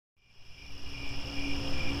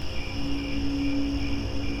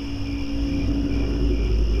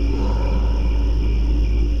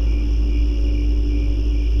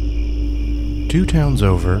Two Towns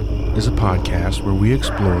Over is a podcast where we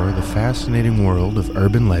explore the fascinating world of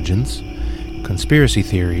urban legends, conspiracy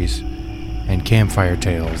theories, and campfire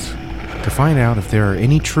tales to find out if there are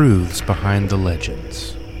any truths behind the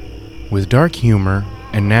legends. With dark humor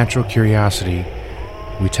and natural curiosity,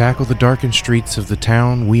 we tackle the darkened streets of the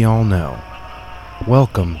town we all know.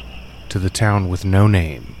 Welcome to the town with no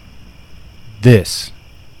name. This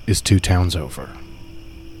is Two Towns Over.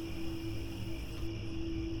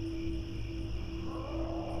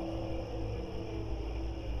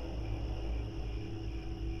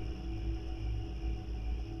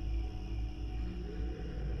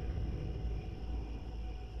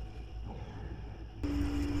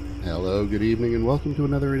 Hello, good evening, and welcome to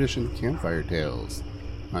another edition of Campfire Tales.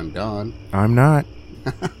 I'm Don. I'm not.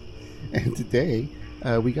 And today,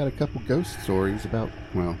 we got a couple ghost stories about,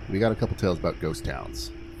 we got a couple tales about ghost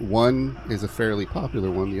towns. One is a fairly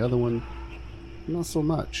popular one, the other one, not so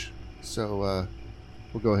much. So,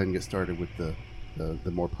 we'll go ahead and get started with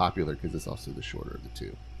the more popular, because it's also the shorter of the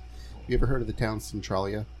two. You ever heard of the town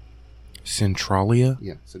Centralia? Centralia?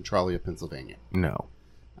 Yeah, Centralia, Pennsylvania. No.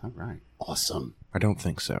 All right. Awesome. I don't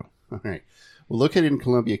think so. All right. Well, located in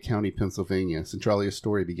Columbia County, Pennsylvania, Centralia's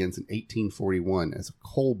story begins in 1841 as a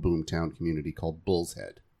coal boom town community called Bull's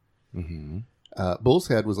Head. Mm-hmm. Bull's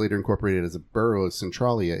Head was later incorporated as a borough of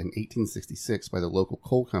Centralia in 1866 by the local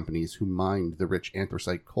coal companies who mined the rich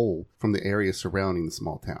anthracite coal from the area surrounding the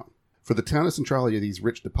small town. For the town of Centralia, these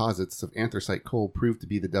rich deposits of anthracite coal proved to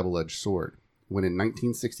be the double-edged sword, when in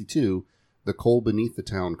 1962, the coal beneath the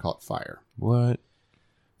town caught fire. What?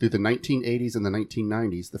 Through the 1980s and the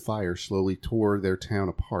 1990s, the fire slowly tore their town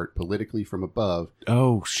apart politically from above.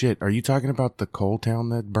 Oh, shit. Are you talking about the coal town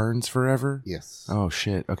that burns forever? Yes. Oh,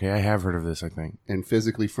 shit. Okay, I have heard of this, I think. And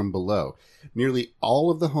physically from below. Nearly all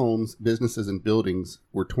of the homes, businesses, and buildings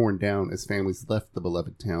were torn down as families left the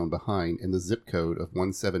beloved town behind, and the zip code of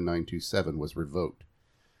 17927 was revoked.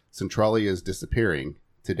 Centralia is disappearing.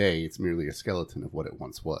 Today, it's merely a skeleton of what it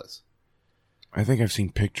once was. I think I've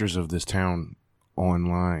seen pictures of this town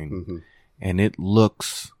online, Mm-hmm. and it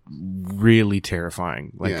looks really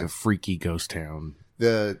terrifying, like Yeah. a freaky ghost town.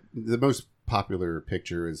 The most popular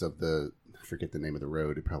picture is of I forget the name of the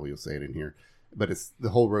road, it probably will say it in here, but it's the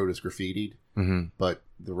whole road is graffitied, Mm-hmm. but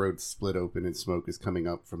the road's split open and smoke is coming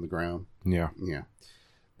up from the ground. Yeah. Yeah,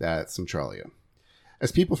 that's Centralia.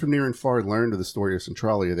 As people from near and far learn of the story of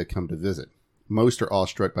Centralia, they come to visit. Most are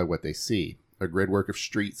awestruck by what they see, a gridwork of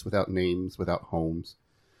streets without names, without homes.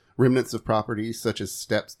 Remnants of properties, such as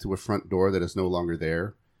steps to a front door that is no longer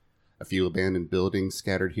there. A few abandoned buildings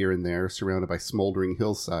scattered here and there, surrounded by smoldering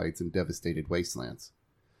hillsides and devastated wastelands.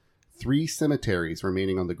 3 cemeteries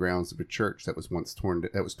remaining on the grounds of a church that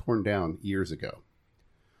was torn down years ago.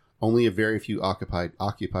 Only a very few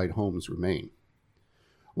occupied homes remain.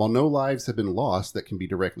 While no lives have been lost that can be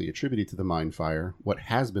directly attributed to the mine fire, what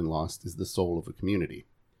has been lost is the soul of a community.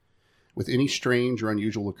 With any strange or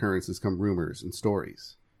unusual occurrences come rumors and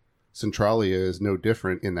stories. Centralia is no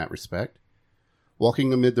different in that respect.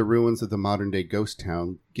 Walking amid the ruins of the modern-day ghost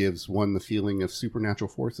town gives one the feeling of supernatural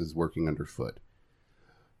forces working underfoot.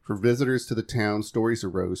 For visitors to the town, stories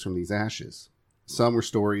arose from these ashes. Some were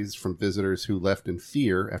stories from visitors who left in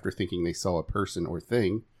fear after thinking they saw a person or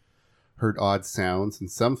thing, heard odd sounds, and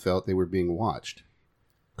some felt they were being watched.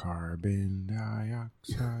 Carbon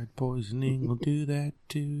dioxide poisoning will do that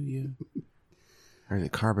to you. Or is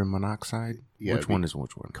it carbon monoxide? Yeah, which one is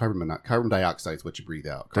which one? Carbon dioxide is what you breathe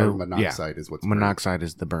out. Carbon monoxide is what's monoxide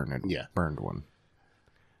is the burned one.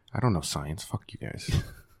 I don't know science. Fuck you guys.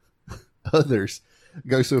 Others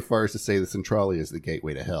go so far as to say that Centralia is the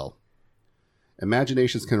gateway to hell.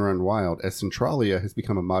 Imaginations can run wild as Centralia has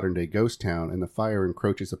become a modern-day ghost town and the fire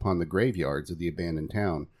encroaches upon the graveyards of the abandoned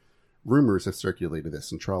town. Rumors have circulated that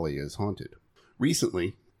Centralia is haunted.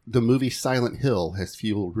 Recently, the movie Silent Hill has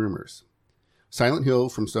fueled rumors. Silent Hill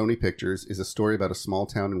from Sony Pictures is a story about a small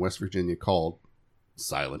town in West Virginia called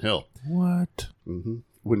Silent Hill. What? Mm-hmm.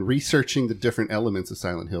 When researching the different elements of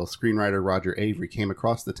Silent Hill, screenwriter Roger Avery came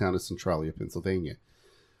across the town of Centralia, Pennsylvania.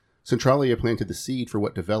 Centralia planted the seed for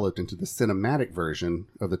what developed into the cinematic version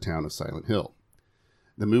of the town of Silent Hill.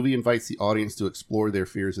 The movie invites the audience to explore their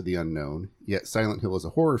fears of the unknown, yet Silent Hill is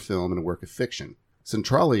a horror film and a work of fiction.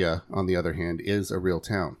 Centralia, on the other hand, is a real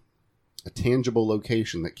town. A tangible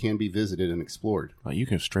location that can be visited and explored. Well, you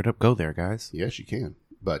can straight up go there, guys. Yes, you can,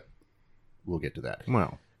 but we'll get to that.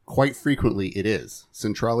 Well, quite frequently it is.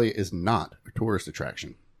 Centralia is not a tourist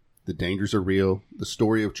attraction. The dangers are real. The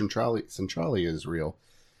story of Centralia is real.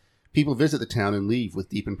 People visit the town and leave with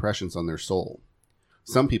deep impressions on their soul.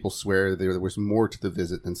 Some people swear there was more to the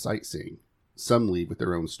visit than sightseeing. Some leave with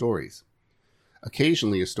their own stories.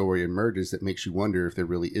 Occasionally, a story emerges that makes you wonder if there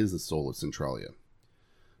really is a soul of Centralia,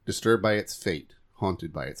 disturbed by its fate,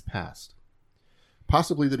 haunted by its past.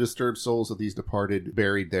 Possibly the disturbed souls of these departed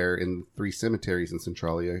buried there in 3 cemeteries in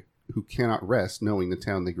Centralia who cannot rest knowing the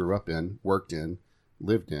town they grew up in, worked in,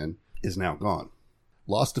 lived in, is now gone.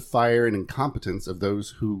 Lost to fire and incompetence of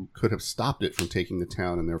those who could have stopped it from taking the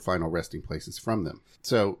town and their final resting places from them.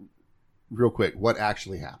 So, real quick, what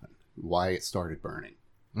actually happened? Why it started burning?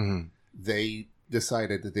 Mm-hmm. They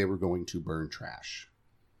decided that they were going to burn trash.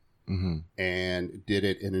 Mm-hmm. And did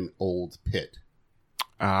it in an old pit.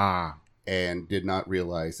 Ah. And did not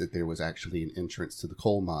realize that there was actually an entrance to the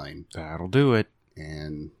coal mine. That'll do it.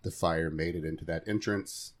 And the fire made it into that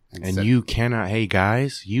entrance. And you cannot, hey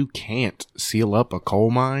guys, you can't seal up a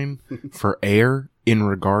coal mine for air in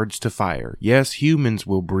regards to fire. Yes, humans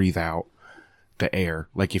will breathe out the air.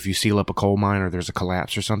 Like if you seal up a coal mine or there's a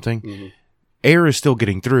collapse or something, mm-hmm. air is still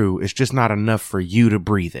getting through. It's just not enough for you to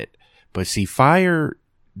breathe it. But see, fire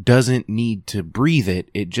doesn't need to breathe it.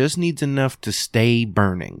 It just needs enough to stay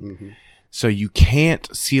burning. Mm-hmm. So you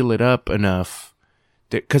can't seal it up enough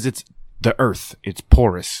because it's the earth. It's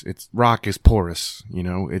porous. It's rock is porous. You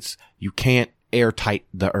know, you can't airtight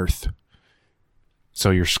the earth.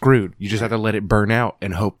 So you're screwed. You just have to let it burn out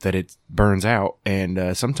and hope that it burns out.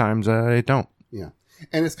 And sometimes it don't. Yeah.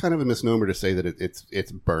 And it's kind of a misnomer to say that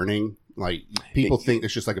it's burning. Like people think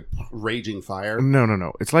it's just like a raging fire.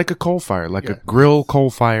 No. It's like a coal fire, like a grill coal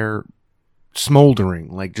fire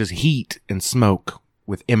smoldering, like just heat and smoke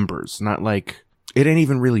with embers. Not like it ain't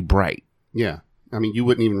even really bright. Yeah. I mean, you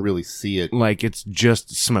wouldn't even really see it. Like it's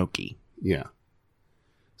just smoky. Yeah.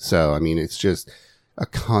 So, I mean, it's just a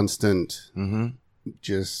constant,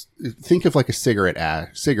 just think of like a cigarette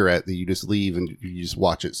that you just leave and you just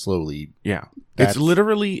watch it slowly. Yeah. It's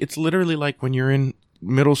literally like when you're in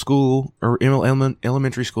middle school or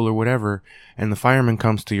elementary school or whatever, and the fireman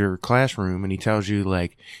comes to your classroom and he tells you,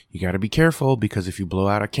 like, you got to be careful because if you blow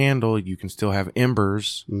out a candle, you can still have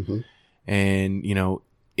embers. Mm-hmm. And, you know,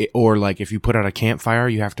 or like if you put out a campfire,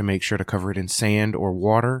 you have to make sure to cover it in sand or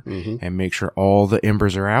water and make sure all the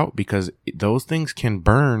embers are out because those things can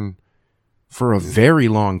burn for a very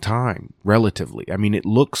long time, relatively. I mean, it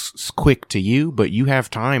looks quick to you, but you have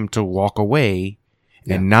time to walk away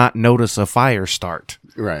and not notice a fire start.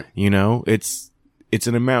 Right. You know, it's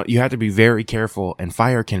an amount. You have to be very careful, and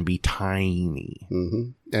fire can be tiny. Mm-hmm.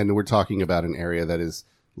 And we're talking about an area that is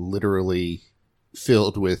literally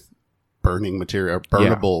filled with burning material,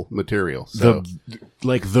 burnable material. So,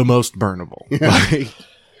 the most burnable. Yeah.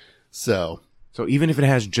 So even if it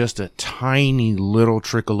has just a tiny little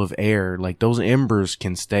trickle of air, like those embers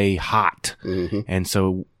can stay hot. Mm-hmm. And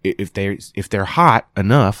so if they're hot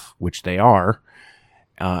enough, which they are,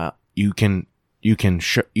 you can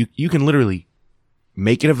literally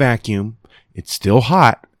make it a vacuum. It's still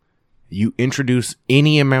hot. You introduce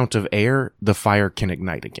any amount of air, the fire can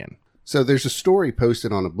ignite again. So there's a story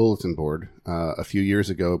posted on a bulletin board a few years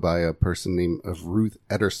ago by a person named Ruth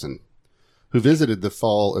Ederson, who visited the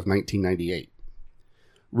fall of 1998.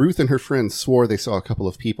 Ruth and her friends swore they saw a couple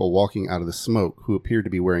of people walking out of the smoke who appeared to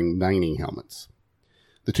be wearing mining helmets.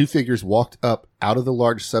 The 2 figures walked up out of the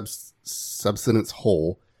large subsidence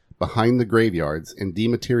hole behind the graveyards and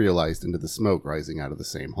dematerialized into the smoke rising out of the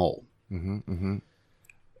same hole. Mm-hmm, mm-hmm.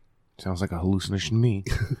 Sounds like a hallucination to me.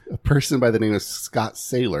 A person by the name of Scott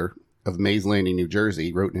Saylor of Mays Landing, New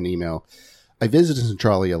Jersey, wrote in an email, I visited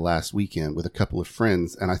Centralia last weekend with a couple of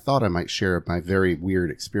friends, and I thought I might share my very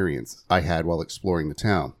weird experience I had while exploring the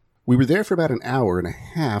town. We were there for about an hour and a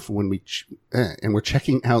half when and we're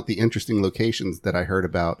checking out the interesting locations that I heard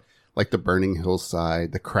about, like the burning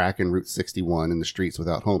hillside, the crack in Route 61, and the streets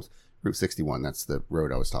without homes. Route 61, that's the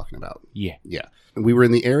road I was talking about. Yeah. Yeah. And we were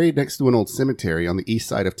in the area next to an old cemetery on the east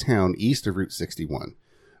side of town, east of Route 61.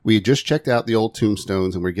 We had just checked out the old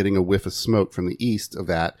tombstones and were getting a whiff of smoke from the east of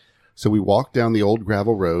that, so we walked down the old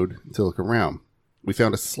gravel road to look around. We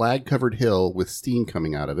found a slag-covered hill with steam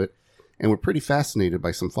coming out of it, and were pretty fascinated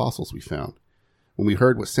by some fossils we found. When we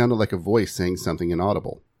heard what sounded like a voice saying something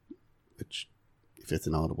inaudible, which, if it's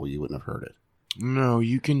inaudible, you wouldn't have heard it. No,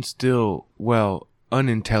 you can still,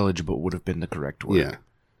 unintelligible would have been the correct word.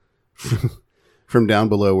 Yeah. From down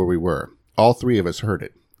below where we were. All 3 of us heard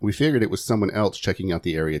it. We figured it was someone else checking out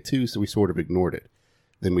the area too, so we sort of ignored it.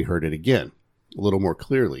 Then we heard it again, a little more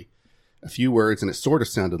clearly. A few words, and it sort of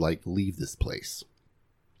sounded like, leave this place.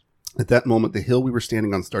 At that moment, the hill we were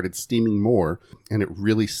standing on started steaming more, and it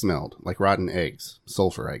really smelled like rotten eggs.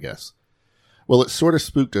 Sulfur, I guess. Well, it sort of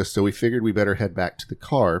spooked us, so we figured we better head back to the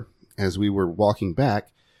car. As we were walking back,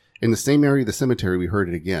 in the same area of the cemetery, we heard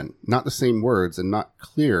it again. Not the same words, and not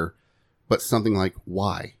clear, but something like,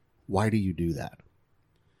 why? Why do you do that?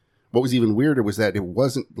 What was even weirder was that it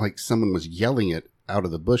wasn't like someone was yelling it out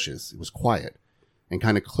of the bushes. It was quiet and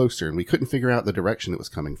kind of closer, and we couldn't figure out the direction it was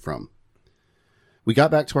coming from. We got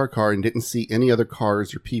back to our car and didn't see any other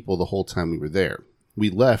cars or people the whole time we were there. We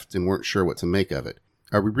left and weren't sure what to make of it.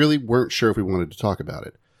 Or we really weren't sure if we wanted to talk about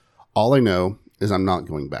it. All I know is I'm not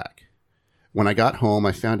going back. When I got home,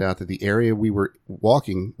 I found out that the area we were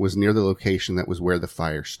walking was near the location that was where the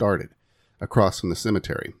fire started, across from the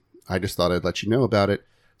cemetery. I just thought I'd let you know about it.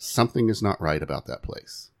 Something is not right about that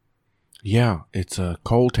place. Yeah, it's a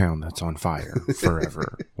coal town that's on fire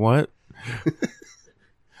forever. What?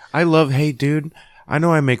 Hey, dude, I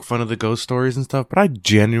know I make fun of the ghost stories and stuff, but I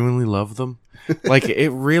genuinely love them. Like,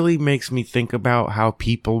 it really makes me think about how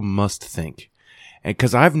people must think. And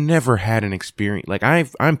because I've never had an experience, like,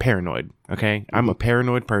 I'm paranoid, okay? I'm a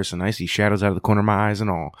paranoid person. I see shadows out of the corner of my eyes and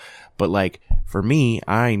all. But, like, for me,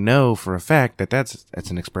 I know for a fact that that's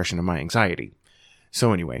an expression of my anxiety.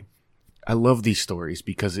 So anyway, I love these stories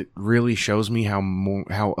because it really shows me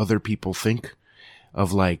how other people think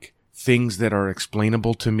of, like, things that are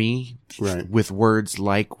explainable to me, right, with words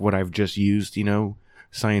like what I've just used,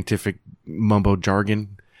 scientific mumbo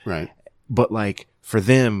jargon. Right. But, like, for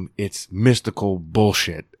them, it's mystical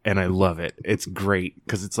bullshit, and I love it. It's great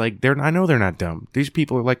because it's like I know they're not dumb. These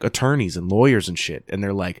people are like attorneys and lawyers and shit, and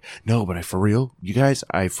they're like, no, but I for real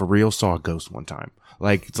saw a ghost one time.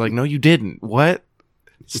 Like, it's like, no, you didn't. What?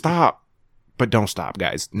 Stop. But don't stop,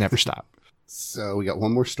 guys. Never stop. So we got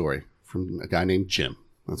one more story from a guy named Jim.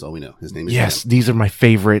 That's all we know. His name is Yes, Jim. These are my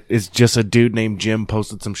favorite. It's just a dude named Jim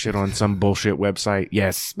posted some shit on some bullshit website.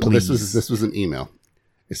 Yes, please. Well, this was an email.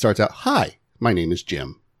 It starts out, "Hi, my name is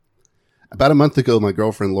Jim. About a month ago, my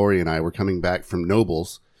girlfriend Lori and I were coming back from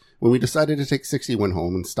Nobles when we decided to take 61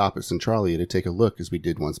 home and stop at Centralia to take a look as we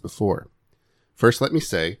did once before. First, let me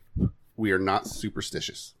say, we are not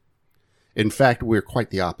superstitious. In fact, we're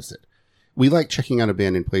quite the opposite. We like checking out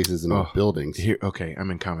abandoned places and old buildings." Okay,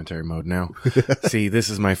 I'm in commentary mode now. See, this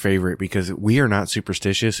is my favorite because we are not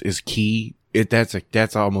superstitious is key.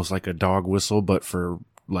 That's almost like a dog whistle, but for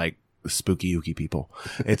like spooky ooky people.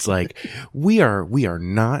 It's like we are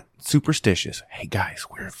not superstitious. Hey guys,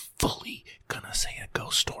 we're fully gonna say a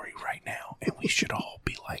ghost story right now, and we should all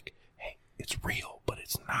be like, hey, it's real, but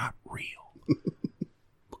it's not real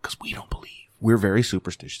because we don't believe. We're very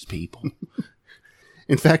superstitious people.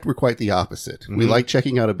 In fact, we're quite the opposite. Mm-hmm. We like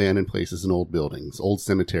checking out abandoned places and old buildings, old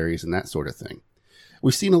cemeteries, and that sort of thing.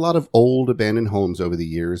 We've seen a lot of old abandoned homes over the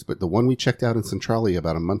years, but the one we checked out in Centralia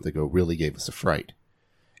about a month ago really gave us a fright.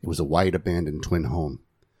 It was a white abandoned twin home,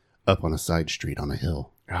 up on a side street on a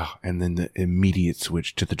hill. And then the immediate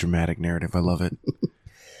switch to the dramatic narrative. I love it.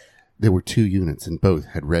 There were 2 units, and both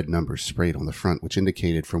had red numbers sprayed on the front, which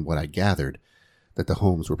indicated, from what I gathered, that the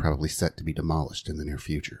homes were probably set to be demolished in the near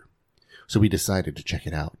future. So we decided to check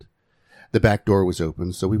it out. The back door was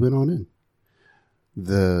open, so we went on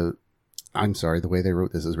in. I'm sorry, the way they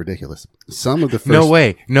wrote this is ridiculous. Some of the first...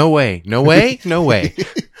 No way.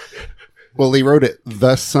 Well, they wrote it,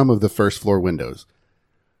 thus some of the first floor windows.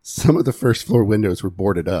 Some of the first floor windows were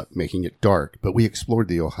boarded up, making it dark, but we explored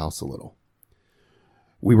the old house a little.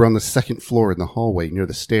 We were on the second floor in the hallway near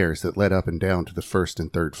the stairs that led up and down to the first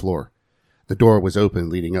and third floor. The door was open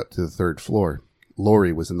leading up to the third floor.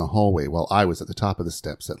 Lori was in the hallway while I was at the top of the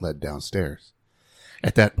steps that led downstairs.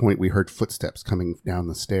 At that point, we heard footsteps coming down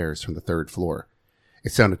the stairs from the third floor.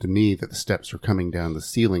 It sounded to me that the steps were coming down the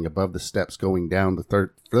ceiling above the steps going down the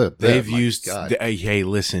third floor. Hey,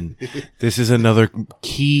 listen, this is another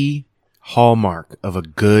key hallmark of a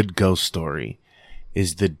good ghost story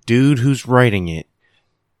is the dude who's writing it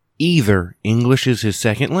either English is his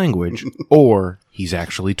second language or he's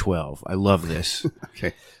actually 12. I love this.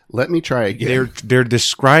 Okay. Let me try again. They're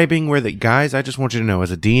describing where guys, I just want you to know,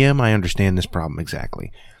 as a DM, I understand this problem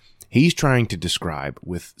exactly. He's trying to describe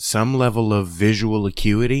with some level of visual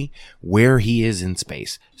acuity where he is in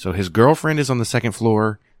space. So his girlfriend is on the second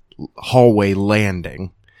floor hallway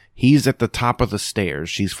landing. He's at the top of the stairs.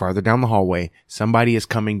 She's farther down the hallway. Somebody is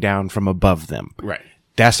coming down from above them. Right.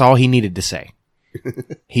 That's all he needed to say.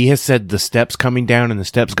 He has said the steps coming down and the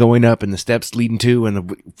steps going up and the steps leading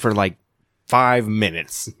to for like 5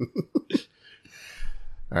 minutes.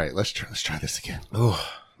 All right, let's try this again. Oh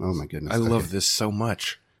my goodness. I love this so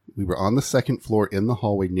much. We were on the second floor in the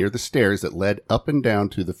hallway near the stairs that led up and down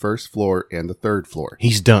to the first floor and the third floor.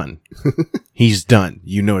 He's done. He's done.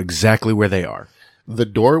 You know exactly where they are. The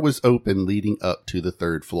door was open leading up to the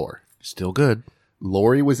third floor. Still good.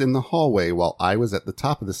 Lori was in the hallway while I was at the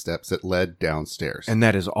top of the steps that led downstairs. And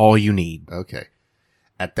that is all you need. Okay.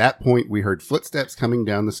 At that point, we heard footsteps coming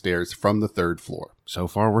down the stairs from the 3rd floor. So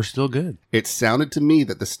far, we're still good. It sounded to me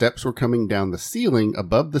that the steps were coming down the ceiling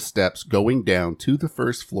above the steps going down to the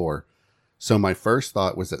 1st floor. So my first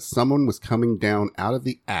thought was that someone was coming down out of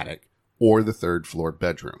the attic or the 3rd floor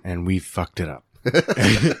bedroom. And we fucked it up.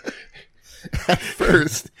 At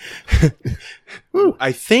first.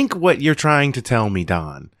 I think what you're trying to tell me,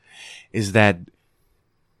 Don, is that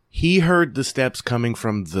he heard the steps coming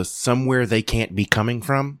from the somewhere they can't be coming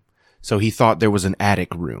from. So he thought there was an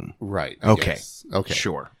attic room. Right. Okay. Okay.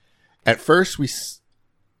 Sure. At first, we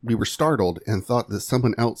were startled and thought that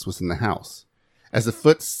someone else was in the house. As the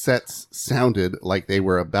footsteps sounded like they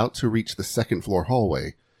were about to reach the 2nd floor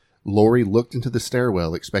hallway, Lori looked into the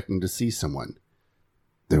stairwell expecting to see someone.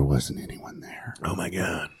 There wasn't anyone there. Oh, my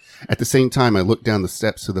God. At the same time, I looked down the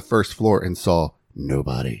steps to the 1st floor and saw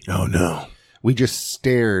nobody. Oh, no. We just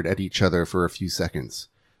stared at each other for a few seconds.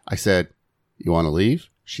 I said, "You want to leave?"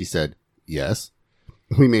 She said, "Yes."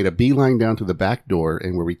 We made a beeline down to the back door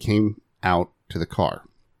and where we came out to the car.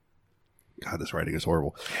 God, this writing is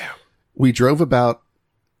horrible. Yeah. We drove about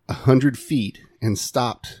 100 feet and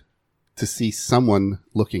stopped to see someone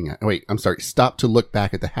looking at... stopped to look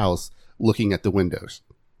back at the house, looking at the windows.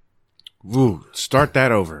 Woo, start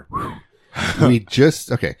that over. We just...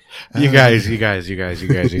 Okay. You guys.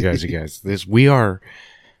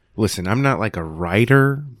 Listen, I'm not like a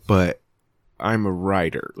writer, but I'm a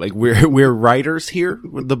writer. Like we're writers here,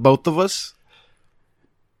 the both of us.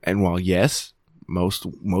 And while yes, most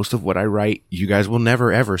of what I write, you guys will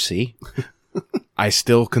never ever see. I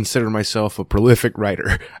still consider myself a prolific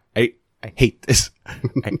writer. I hate this.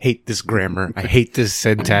 I hate this grammar. I hate this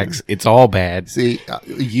syntax. It's all bad. See,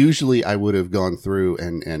 usually I would have gone through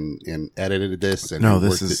and edited this. And no,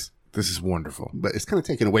 this is wonderful. But it's kind of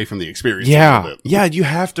taken away from the experience. Yeah. Yeah, you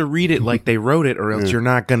have to read it like they wrote it or else you're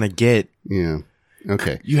not going to get... Yeah.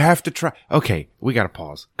 Okay. You have to try... Okay, we got to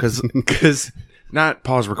pause. Because not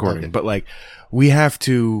pause recording, but like we have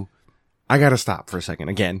to... I got to stop for a second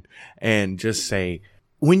again and just say...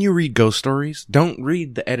 When you read ghost stories, don't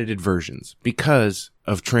read the edited versions because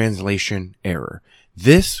of translation error.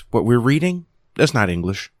 This, what we're reading, that's not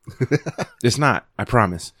English. It's not, I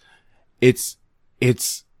promise. It's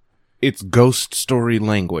ghost story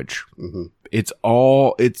language. Mm-hmm.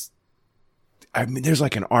 I mean, there's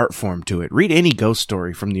like an art form to it. Read any ghost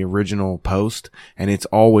story from the original post, and it's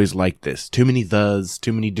always like this. Too many thes,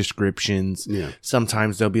 too many descriptions. Yeah.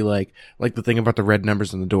 Sometimes they'll be like the thing about the red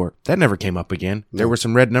numbers on the door. That never came up again. There were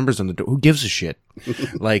some red numbers on the door. Who gives a shit?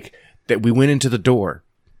 Like, that we went into the door.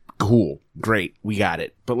 Cool. Great. We got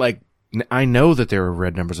it. But like, I know that there were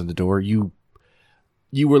red numbers on the door.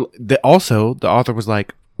 Also, the author was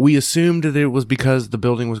like, we assumed that it was because the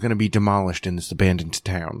building was going to be demolished in this abandoned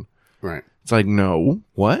town. Right. It's like, no,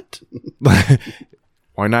 what?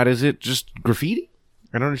 Why not? Is it just graffiti?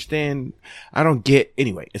 I don't understand. I don't get.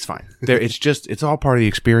 Anyway, it's fine. It's all part of the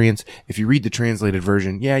experience. If you read the translated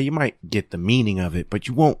version, yeah, you might get the meaning of it, but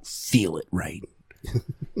you won't feel it right.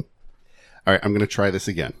 All right, I'm going to try this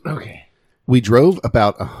again. Okay. We drove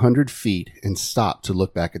about 100 feet and stopped to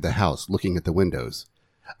look back at the house, looking at the windows.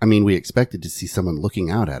 I mean, we expected to see someone looking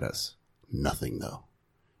out at us. Nothing, though.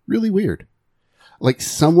 Really weird. Like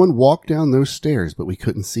someone walked down those stairs, but we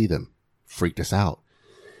couldn't see them. Freaked us out.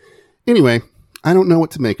 Anyway, I don't know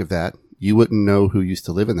what to make of that. You wouldn't know who used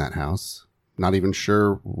to live in that house. Not even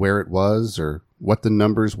sure where it was or what the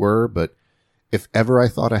numbers were, but if ever I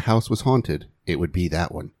thought a house was haunted, it would be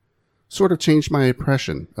that one. Sort of changed my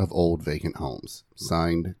impression of old vacant homes.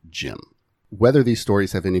 Signed, Jim. Whether these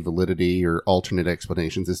stories have any validity or alternate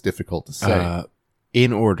explanations is difficult to say.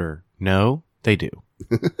 In order, no, they do.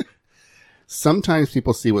 Sometimes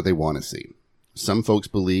people see what they want to see. Some folks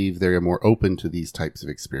believe they are more open to these types of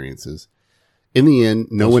experiences. In the end,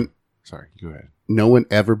 Sorry, go ahead. No one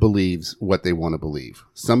ever believes what they want to believe.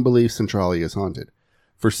 Some believe Centralia is haunted.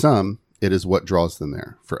 For some, it is what draws them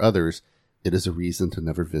there. For others, it is a reason to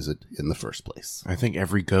never visit in the first place. I think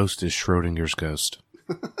every ghost is Schrodinger's ghost.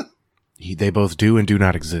 They both do and do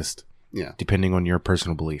not exist. Yeah. Depending on your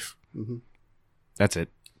personal belief. Mm-hmm. That's it.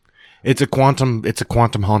 It's a quantum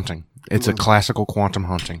haunting. It's a classical quantum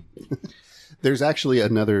haunting. There's actually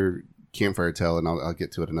another campfire tale, and I'll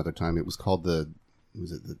get to it another time. It was called the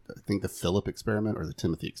Philip experiment or the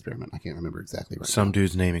Timothy experiment. I can't remember exactly. Some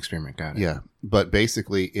dude's name experiment. Got it. Yeah. But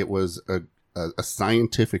basically it was a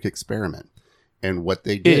scientific experiment. And what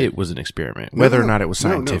they did... It was an experiment. Whether or not it was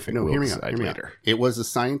scientific, no, we'll hear me decide later. out. It was a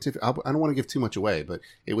scientific... I don't want to give too much away, but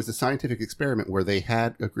it was a scientific experiment where they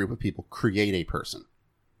had a group of people create a person.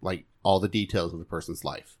 Like, all the details of a person's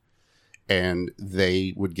life. And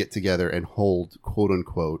they would get together and hold,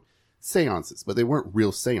 quote-unquote, seances, but they weren't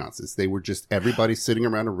real seances. They were just everybody sitting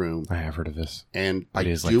around a room. I have heard of this. And by it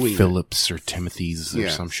is doing like Phillips or Timothy's or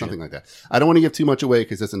some shit. Something like that. I don't want to give too much away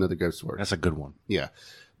because that's another ghost story. That's a good one. Yeah.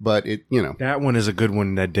 But it, you know. That one is a good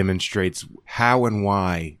one that demonstrates how and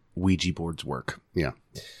why Ouija boards work. Yeah.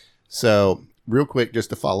 So, real quick, just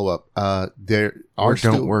to follow up, there are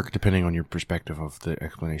don't work depending on your perspective of the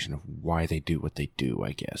explanation of why they do what they do,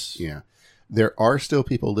 I guess. Yeah. There are still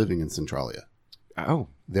people living in Centralia. Oh.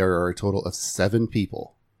 There are a total of 7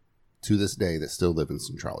 people to this day that still live in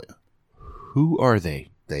Centralia. Who are they?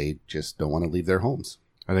 They just don't want to leave their homes.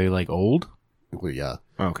 Are they like old? Well, yeah.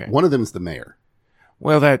 Okay. One of them is the mayor.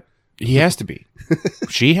 Well, he has to be.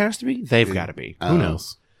 She has to be? They've got to be. Who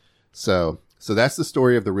knows? So that's the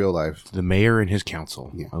story of the real life. The mayor and his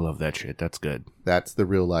council. Yeah. I love that shit. That's good. That's the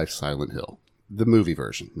real life Silent Hill. The movie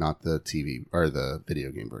version, not the TV or the video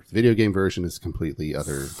game version. The video game version is completely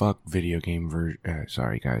other. Fuck video game version.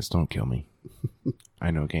 Sorry, guys. Don't kill me.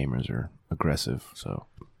 I know gamers are aggressive, so.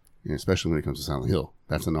 Yeah, especially when it comes to Silent Hill.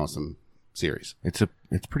 That's an awesome series. It's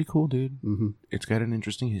pretty cool, dude. Mm-hmm. It's got an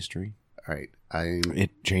interesting history. All right.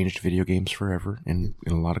 It changed video games forever in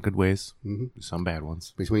a lot of good ways. Mm-hmm. Some bad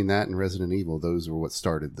ones. Between that and Resident Evil, those were what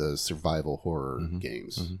started the survival horror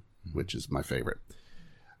games, which is my favorite.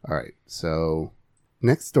 All right. So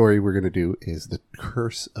next story we're going to do is The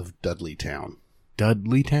Curse of Dudleytown.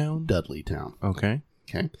 Dudleytown? Dudleytown. Okay.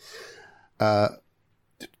 Okay.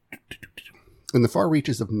 In the far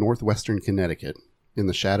reaches of northwestern Connecticut, in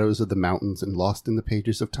the shadows of the mountains and lost in the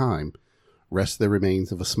pages of time, rest the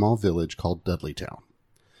remains of a small village called Dudleytown.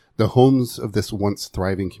 The homes of this once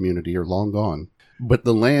thriving community are long gone, but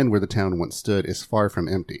the land where the town once stood is far from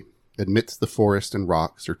empty. Amidst the forest and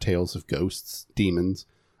rocks are tales of ghosts, demons,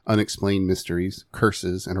 unexplained mysteries,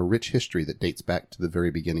 curses, and a rich history that dates back to the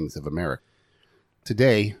very beginnings of America.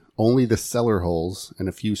 Today, only the cellar holes and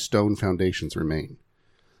a few stone foundations remain.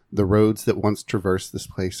 The roads that once traversed this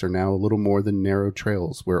place are now a little more than narrow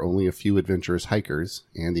trails where only a few adventurous hikers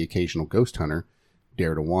and the occasional ghost hunter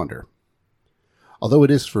dare to wander. Although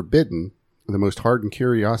it is forbidden, the most hardened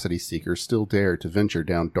curiosity seekers still dare to venture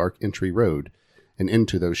down Dark Entry Road and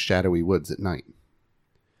into those shadowy woods at night.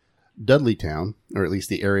 Dudleytown, or at least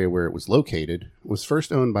the area where it was located, was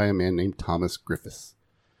first owned by a man named Thomas Griffiths.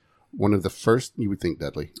 One of the first, you would think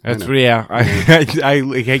Dudley. Yeah.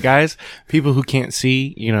 Hey guys, people who can't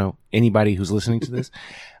see, anybody who's listening to this,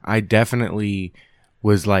 I definitely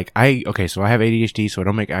was like, so I have ADHD, so I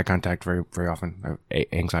don't make eye contact very, very often.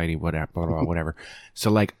 Anxiety, whatever. So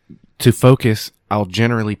like to focus, I'll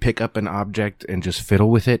generally pick up an object and just fiddle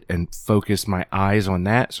with it and focus my eyes on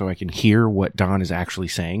that so I can hear what Don is actually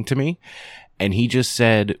saying to me. And he just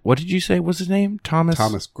said, what did you say was his name?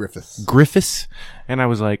 Thomas Griffiths. Griffiths? And I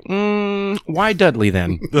was like, why Dudley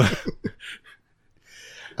then?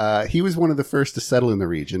 He was one of the first to settle in the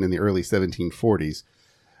region in the early 1740s.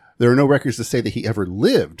 There are no records to say that he ever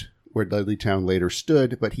lived where Dudleytown later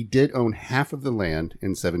stood, but he did own half of the land in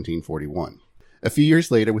 1741. A few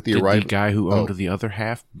years later, with the arrival... Did the guy who owned the other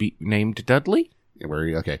half be named Dudley?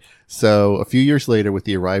 Okay. So, a few years later, with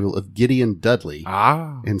the arrival of Gideon Dudley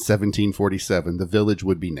in 1747, the village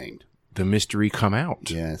would be named. The mystery come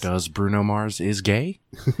out. Yes. Does Bruno Mars is gay?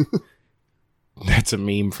 That's a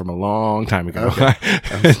meme from a long time ago.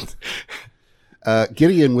 Okay.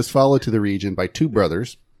 Gideon was followed to the region by 2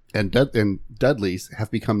 brothers, and Dudleys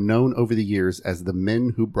have become known over the years as the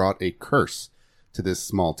men who brought a curse to this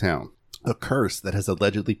small town. A curse that has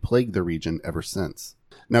allegedly plagued the region ever since.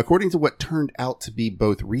 Now, according to what turned out to be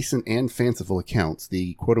both recent and fanciful accounts,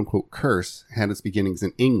 the quote-unquote curse had its beginnings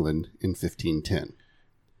in England in 1510.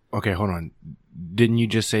 Okay, hold on. Didn't you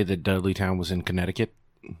just say that Dudleytown was in Connecticut?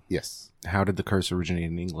 Yes. How did the curse originate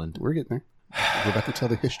in England? We're getting there. We're about to tell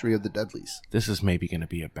the history of the Dudleys. This is maybe going to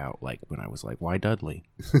be about, like, when I was like, why Dudley?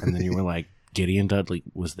 And then you were like, Gideon Dudley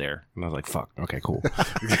was there. And I was like, fuck. Okay, cool.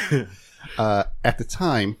 At the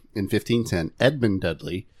time, in 1510, Edmund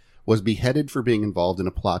Dudley was beheaded for being involved in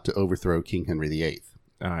a plot to overthrow King Henry VIII.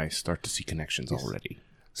 I start to see connections already.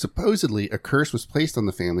 Supposedly, a curse was placed on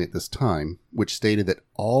the family at this time, which stated that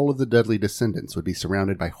all of the Dudley descendants would be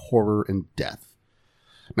surrounded by horror and death.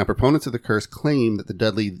 Now, proponents of the curse claim that the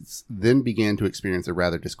Dudleys then began to experience a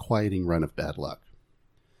rather disquieting run of bad luck.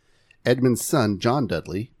 Edmund's son, John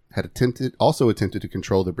Dudley, had also attempted to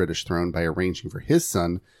control the British throne by arranging for his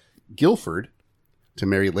son, Guilford, to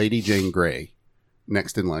marry Lady Jane Grey,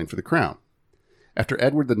 next in line for the crown. After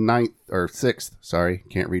Edward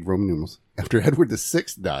After Edward VI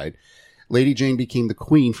died, Lady Jane became the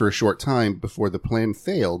queen for a short time before the plan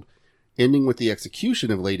failed, ending with the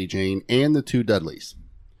execution of Lady Jane and the 2 Dudleys.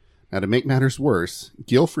 Now, to make matters worse,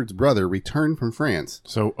 Guilford's brother returned from France.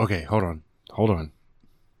 So, okay, hold on.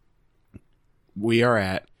 We are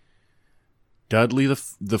at Dudley,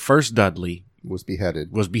 the first Dudley Was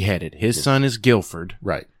beheaded. His son is Guilford.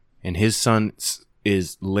 Right. And his son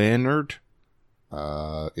is Leonard.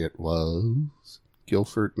 It was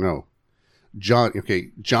Guilford. No. John.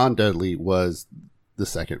 Okay. John Dudley was the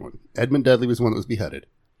second one. Edmund Dudley was the one that was beheaded.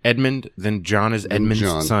 Edmund, then John is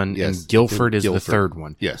Edmund's son, yes. and Guilford is Guilford. the third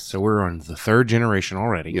one. Yes. So we're on the third generation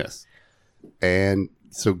already. Yes. And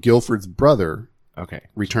so Guilford's brother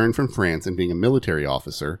returned from France, and being a military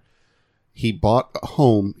officer, he brought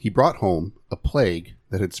home a plague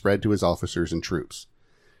that had spread to his officers and troops.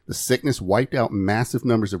 The sickness wiped out massive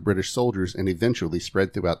numbers of British soldiers and eventually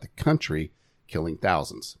spread throughout the country, killing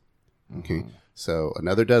thousands. Okay. So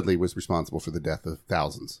another Dudley was responsible for the death of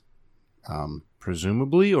thousands.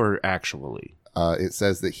 Presumably or actually? It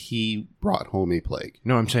says that he brought home a plague.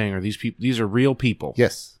 No, I'm saying, are these people? These are real people.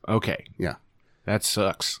 Yes. Okay. Yeah. That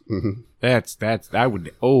sucks. Mm-hmm. I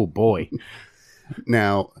would. Oh boy.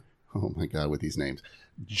 Now, oh my God, with these names,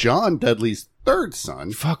 John Dudley's third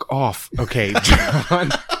son. Fuck off. Okay,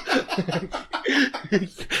 John.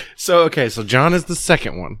 So John is the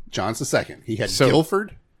second one. John's the second. He had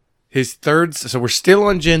Guilford. His third. So we're still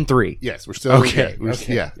on Gen 3. Yes, we're still okay.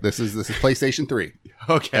 Yeah, this is PlayStation 3.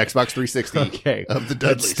 Okay. Xbox 360. Okay. Of the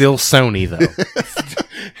Dudleys. It's still Sony though.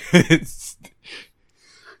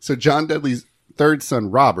 So John Dudley's third son,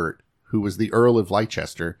 Robert, who was the Earl of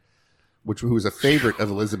Leicester, who was a favorite of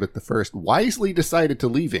Elizabeth I, wisely decided to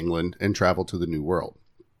leave England and travel to the New World.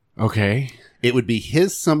 Okay. It would be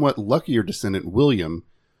his somewhat luckier descendant, William,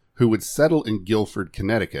 who would settle in Guilford,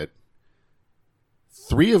 Connecticut.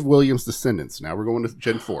 3 of William's descendants. Now we're going to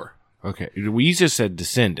Gen 4. Okay. We just said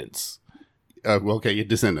descendants.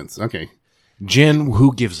 Descendants. Okay. Gen,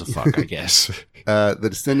 who gives a fuck, I guess. The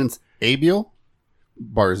descendants, Abiel,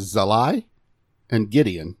 Barzillai, and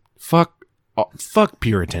Gideon. Fuck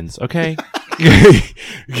Puritans, okay?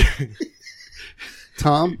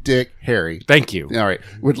 Tom, Dick, Harry. Thank you. All right.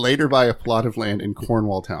 Would later buy a plot of land in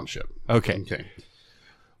Cornwall Township. Okay.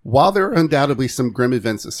 While there are undoubtedly some grim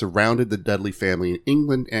events that surrounded the Dudley family in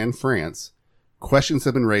England and France, questions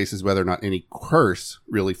have been raised as whether or not any curse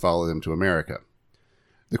really followed them to America.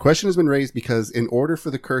 The question has been raised because in order for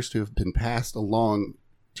the curse to have been passed along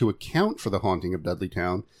to account for the haunting of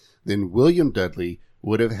Dudleytown, then William Dudley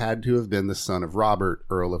would have had to have been the son of Robert,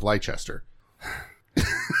 Earl of Leicester.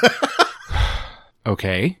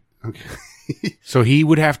 Okay. So he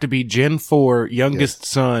would have to be Gen 4, youngest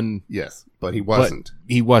son. Yes, but he wasn't.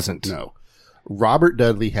 He wasn't. No. Robert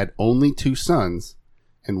Dudley had only 2 sons,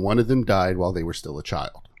 and one of them died while they were still a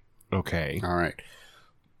child. Okay. All right.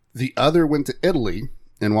 The other went to Italy,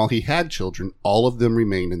 and while he had children, all of them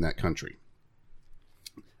remained in that country.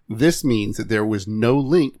 This means that there was no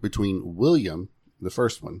link between William, the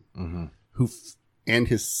first one, and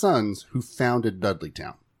his sons who founded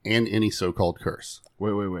Dudleytown and any so-called curse.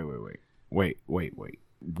 Wait.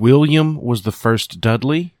 William was the first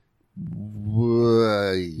Dudley?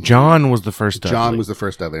 John was the first Dudley. John was the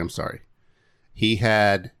first Dudley. I'm sorry. He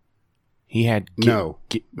had. No.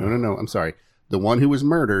 I'm sorry. The one who was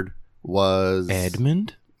murdered was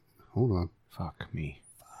Edmund. Hold on. Fuck me.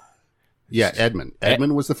 Yeah, Edmund.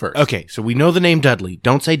 Edmund was the first. Okay, so we know the name Dudley.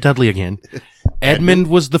 Don't say Dudley again. Edmund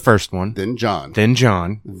was the first one. Then John.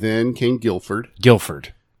 Then came Guilford.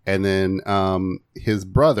 And then his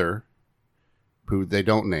brother, who they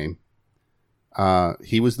don't name,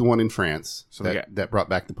 he was the one in France that brought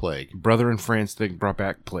back the plague. Brother in France that brought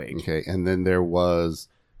back plague. Okay, and then there was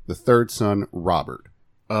the third son, Robert.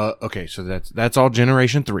 Okay, so that's all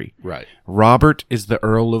Generation 3. Right. Robert is the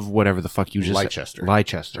Earl of whatever the fuck you just Leicester. said.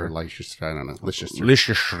 Leicester. Or Leicester, I don't know.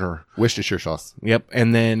 Leicestershire. Worcestershire. Yep,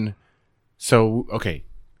 and then, so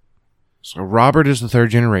Robert is the third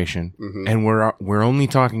generation, and we're only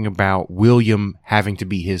talking about William having to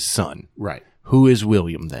be his son. Right. Who is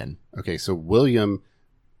William then? Okay, so William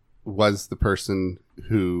was the person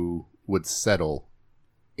who would settle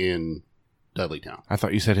in Dudleytown. I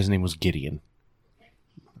thought you said his name was Gideon.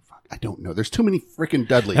 I don't know. There's too many freaking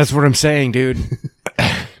Dudleys. That's what I'm saying, dude.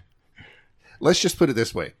 Let's just put it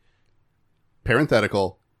this way.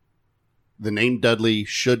 Parenthetical. The name Dudley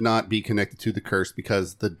should not be connected to the curse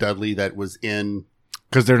because the Dudley that was in...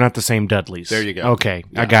 Because they're not the same Dudleys. There you go. Okay,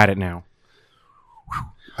 yeah. I got it now.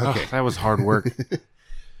 Okay. Oh, that was hard work.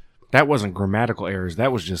 That wasn't grammatical errors.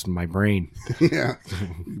 That was just my brain. Yeah.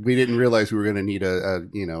 We didn't realize we were going to need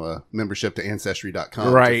a membership to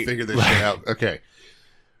Ancestry.com to figure this shit out. Okay.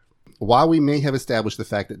 While we may have established the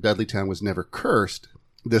fact that Dudleytown was never cursed,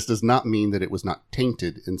 this does not mean that it was not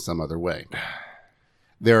tainted in some other way.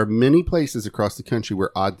 There are many places across the country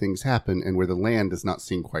where odd things happen and where the land does not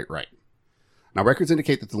seem quite right. Now, records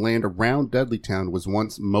indicate that the land around Dudleytown was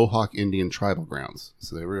once Mohawk Indian tribal grounds.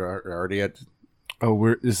 So they were already at...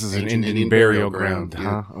 Oh, this is an Indian burial ground,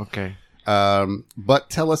 huh? Yeah. Okay.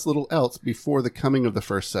 But tell us little else before the coming of the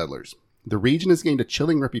first settlers. The region has gained a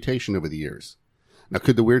chilling reputation over the years. Now,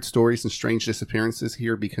 could the weird stories and strange disappearances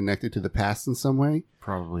here be connected to the past in some way?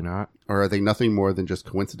 Probably not. Or are they nothing more than just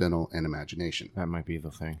coincidental and imagination? That might be the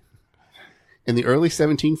thing. In the early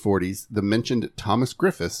 1740s, the mentioned Thomas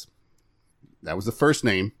Griffiths, that was the first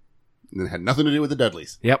name, and it had nothing to do with the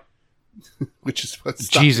Dudleys. Yep. Which is what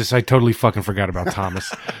Jesus, I totally fucking forgot about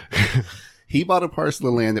Thomas. He bought a parcel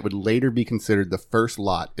of land that would later be considered the first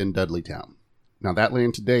lot in Dudleytown. Now, that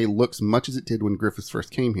land today looks much as it did when Griffiths first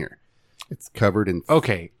came here. It's covered in...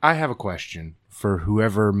 Okay, I have a question for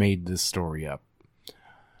whoever made this story up.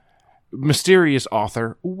 Mysterious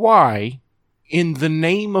author, why, in the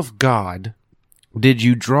name of God, did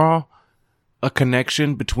you draw a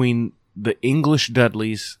connection between the English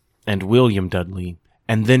Dudleys and William Dudley,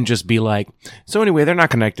 and then just be like, so anyway, they're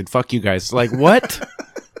not connected, fuck you guys. Like, what?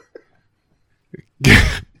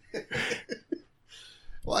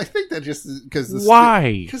 Well, I think that just... because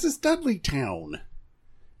why? Because it's Dudleytown.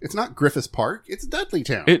 It's not Griffiths Park, it's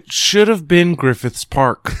Dudleytown. It should have been Griffiths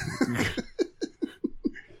Park.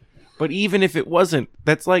 But even if it wasn't,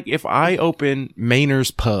 that's like if I open Mainer's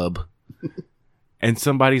Pub and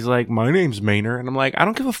somebody's like, my name's Maynor, and I'm like, I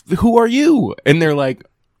don't give who are you? And they're like,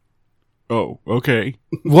 oh, okay.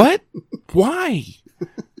 What? Why?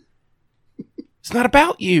 It's not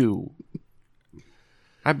about you.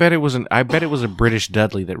 I bet it was a British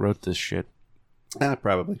Dudley that wrote this shit.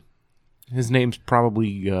 Probably. His name's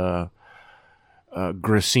probably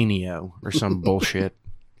Gracinio or some bullshit.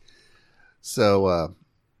 So,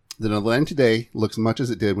 the land today looks much as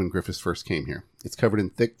it did when Griffiths first came here. It's covered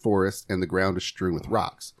in thick forest and the ground is strewn with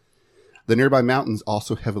rocks. The nearby mountains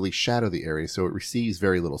also heavily shadow the area, so it receives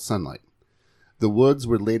very little sunlight. The woods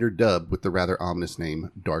were later dubbed with the rather ominous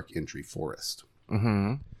name Dark Entry Forest.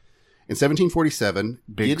 Mm-hmm. In 1747...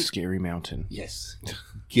 Scary mountain. Yes.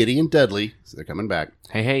 Gideon Dudley, so they're coming back.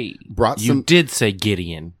 Hey, brought you did say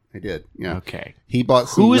Gideon. I did, yeah. Okay. He bought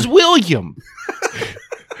some... Who is William?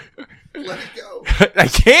 Let it go. I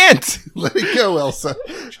can't. Let it go, Elsa.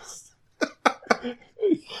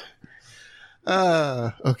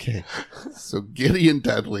 Okay. So Gideon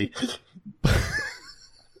Dudley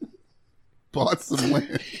bought some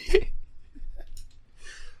land.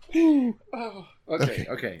 Okay.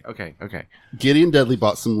 Gideon Dudley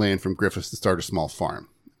bought some land from Griffiths to start a small farm.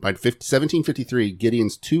 By 1753,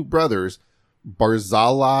 Gideon's two brothers,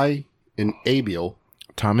 Barzillai and Abiel,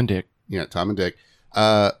 Tom and Dick,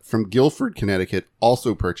 from Guilford, Connecticut,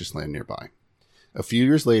 also purchased land nearby. A few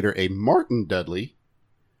years later, a Martin Dudley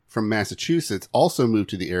from Massachusetts also moved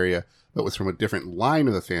to the area, but was from a different line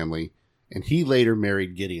of the family, and he later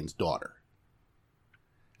married Gideon's daughter.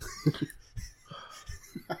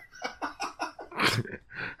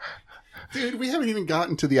 Dude, we haven't even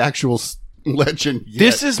gotten to the actual legend yet.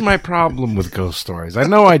 This is my problem with ghost stories. I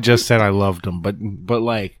know I just said I loved them, but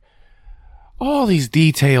like all these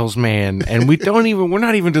details, man, and we're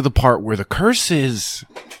not even to the part where the curse is.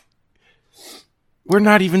 We're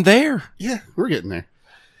not even there. Yeah, we're getting there.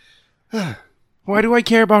 Why do I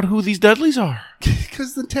care about who these Dudleys are?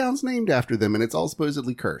 Because the town's named after them, and it's all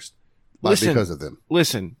supposedly cursed. Because of them.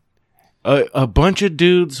 Listen, a bunch of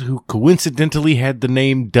dudes who coincidentally had the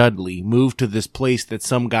name Dudley moved to this place that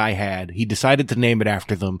some guy had. He decided to name it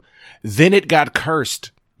after them. Then it got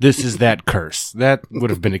cursed. This is that curse. That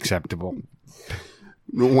would have been acceptable.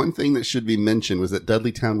 One thing that should be mentioned was that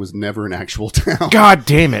Dudleytown was never an actual town. God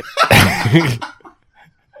damn it.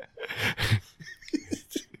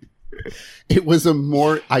 It was a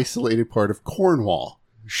more isolated part of Cornwall.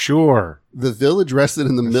 Sure. The village rested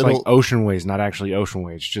in the middle. Like Ocean Way is not actually Ocean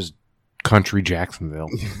Way. It's just country Jacksonville.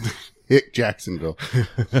 Hick Jacksonville.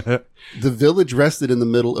 The village rested in the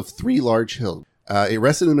middle of three large hills. It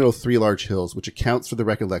rested in the middle of three large hills, which accounts for the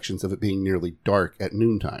recollections of it being nearly dark at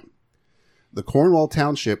noontime. The Cornwall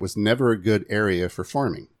Township was never a good area for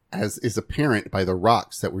farming, as is apparent by the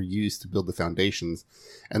rocks that were used to build the foundations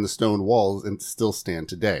and the stone walls and still stand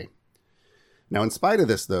today. Now, in spite of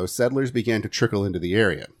this, though, settlers began to trickle into the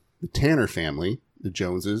area. The Tanner family, the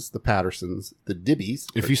Joneses, the Pattersons, the Dibbies.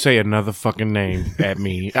 If you say another fucking name at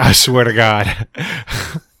me, I swear to God.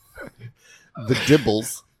 The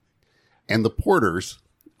Dibbles and the Porters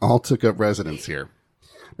all took up residence here.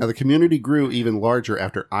 Now, the community grew even larger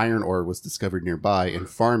after iron ore was discovered nearby and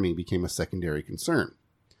farming became a secondary concern.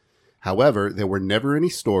 However, there were never any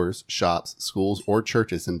stores, shops, schools, or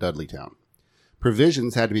churches in Dudleytown.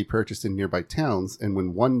 Provisions had to be purchased in nearby towns, and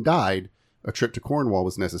when one died, a trip to Cornwall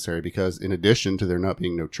was necessary because, in addition to there not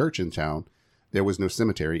being no church in town, there was no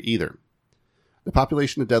cemetery either. The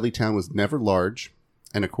population of Dudleytown was never large,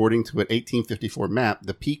 and according to an 1854 map,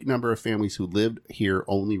 the peak number of families who lived here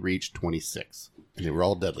only reached 26. And they were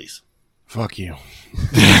all Dudleys. Fuck you.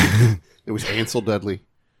 It was Ansel Dudley.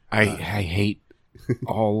 I hate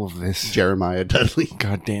all of this. Jeremiah Dudley.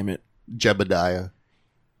 God damn it. Jebediah.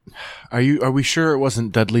 Are we sure it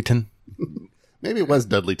wasn't Dudleyton? Maybe it was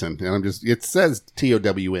Dudleyton. And it says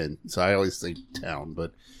T-O-W-N, so I always say town,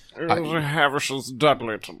 but Havish's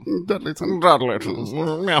Dudleyton.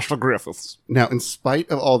 Dudleyton. Master Griffiths. Now, in spite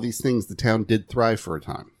of all these things, the town did thrive for a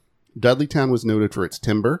time. Dudleytown was noted for its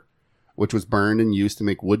timber, which was burned and used to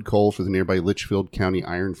make wood coal for the nearby Litchfield County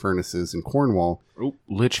iron furnaces in Cornwall. Oh,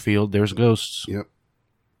 Litchfield, there's ghosts. Yep.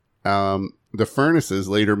 The furnaces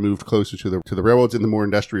later moved closer to the railroads in the more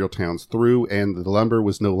industrial towns through, and the lumber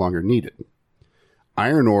was no longer needed.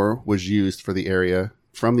 Iron ore was used from the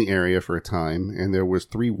area for a time, and there was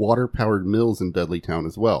 3 water-powered mills in Dudleytown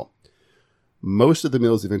as well. Most of the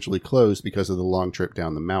mills eventually closed because of the long trip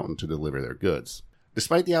down the mountain to deliver their goods.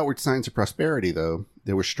 Despite the outward signs of prosperity, though,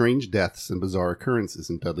 there were strange deaths and bizarre occurrences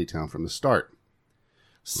in Dudleytown from the start.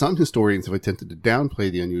 Some historians have attempted to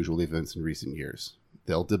downplay the unusual events in recent years.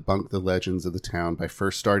 They'll debunk the legends of the town by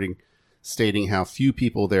first stating how few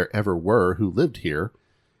people there ever were who lived here,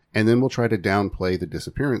 and then we'll try to downplay the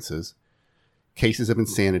disappearances, cases of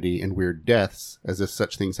insanity, and weird deaths as if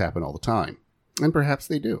such things happen all the time. And perhaps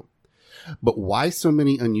they do. But why so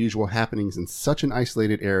many unusual happenings in such an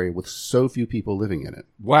isolated area with so few people living in it?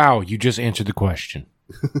 Wow, you just answered the question.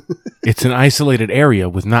 It's an isolated area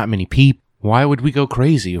with not many people. Why would we go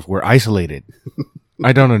crazy if we're isolated?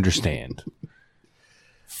 I don't understand.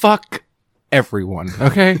 Fuck everyone,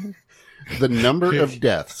 okay? The number of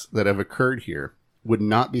deaths that have occurred here would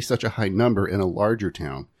not be such a high number in a larger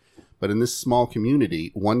town, but in this small community,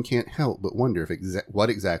 one can't help but wonder what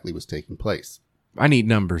exactly was taking place. I need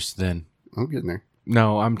numbers then. I'm getting there.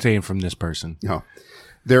 No, I'm saying from this person. No.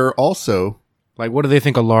 There are also... Like, what do they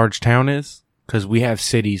think a large town is? Because we have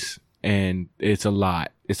cities, and it's a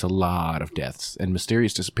lot. It's a lot of deaths and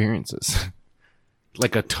mysterious disappearances.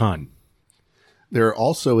 Like a ton. There are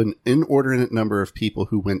also an inordinate number of people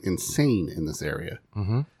who went insane in this area,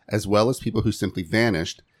 as well as people who simply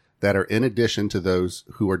vanished that are in addition to those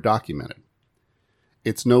who are documented.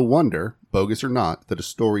 It's no wonder, bogus or not, that a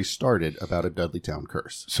story started about a Dudleytown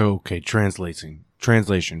curse. So, okay, translation.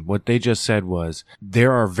 What they just said was,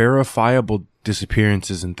 there are verifiable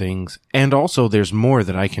disappearances and things, and also there's more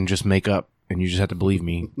that I can just make up, and you just have to believe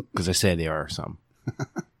me, because I said there are some.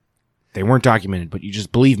 They weren't documented, but you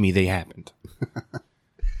just believe me, they happened.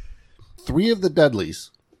 3 of the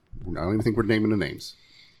Dudleys, I don't even think we're naming the names.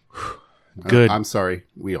 Good. I'm sorry,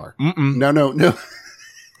 we are. Mm-mm. No.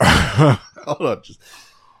 Hold on.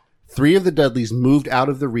 3 of the Dudleys moved out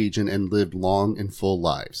of the region and lived long and full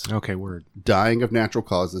lives. Okay, word. Dying of natural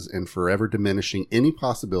causes and forever diminishing any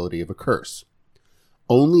possibility of a curse.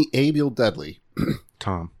 Only Abiel Dudley,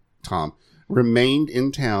 Tom, remained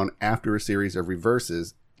in town after a series of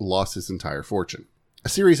reverses, lost his entire fortune. A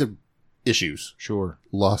series of issues. Sure.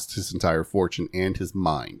 Lost his entire fortune and his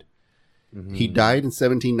mind. Mm-hmm. He died in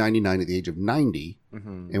 1799 at the age of 90,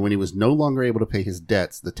 and when he was no longer able to pay his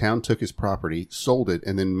debts, the town took his property, sold it,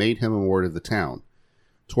 and then made him a ward of the town.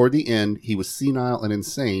 Toward the end, he was senile and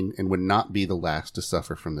insane and would not be the last to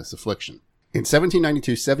suffer from this affliction. In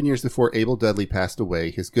 1792, 7 years before Abel Dudley passed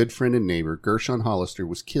away, his good friend and neighbor, Gershon Hollister,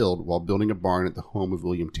 was killed while building a barn at the home of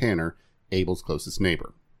William Tanner, Abel's closest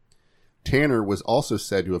neighbor. Tanner was also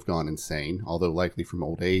said to have gone insane, although likely from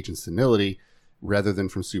old age and senility, rather than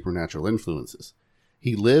from supernatural influences.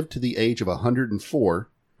 He lived to the age of 104.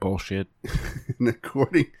 Bullshit. And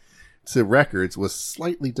according to records, was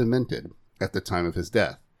slightly demented at the time of his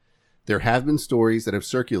death. There have been stories that have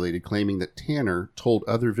circulated claiming that Tanner told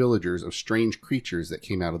other villagers of strange creatures that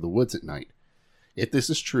came out of the woods at night. If this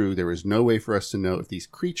is true, there is no way for us to know if these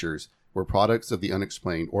creatures were products of the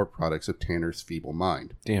unexplained or products of Tanner's feeble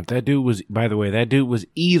mind. Damn, that dude was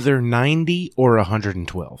either 90 or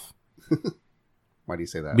 112. Why do you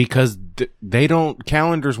say that? Because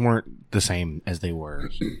calendars weren't the same as they were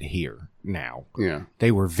here now. Yeah.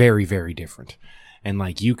 They were very, very different. And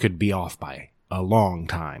like, you could be off by a long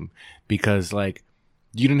time because like,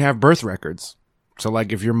 you didn't have birth records. So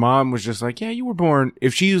like, if your mom was just like, yeah, you were born,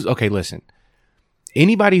 okay, listen.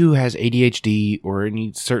 Anybody who has ADHD or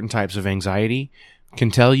any certain types of anxiety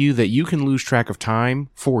can tell you that you can lose track of time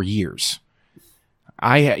for years.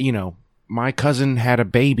 My cousin had a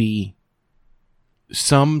baby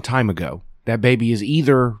some time ago. That baby is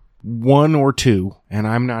either one or two, and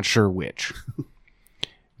I'm not sure which,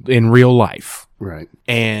 in real life. Right.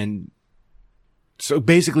 And so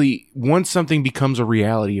basically, once something becomes a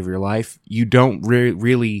reality of your life, you don't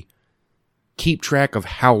really keep track of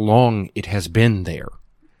how long it has been there.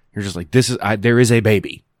 You're just like, there is a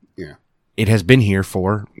baby. Yeah. It has been here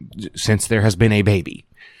since there has been a baby.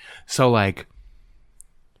 So like,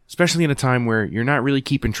 especially in a time where you're not really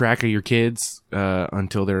keeping track of your kids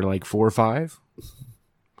until they're like 4 or 5.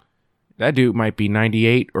 That dude might be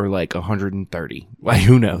 98 or like 130. Like,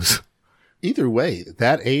 who knows? Either way,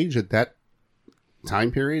 that age at that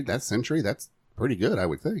time period, that century, that's pretty good, I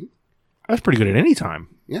would think. That's pretty good at any time.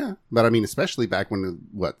 Yeah. But I mean, especially back when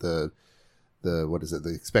the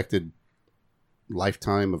expected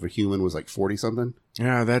lifetime of a human was like 40 something.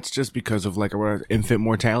 Yeah, that's just because of like infant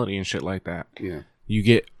mortality and shit like that. Yeah.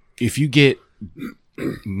 If you get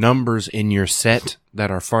numbers in your set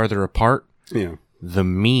that are farther apart, yeah, the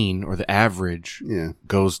mean or the average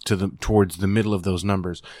goes towards the middle of those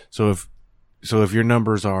numbers. So if your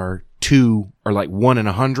numbers are 2 or like 1 in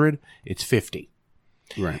 100, it's 50.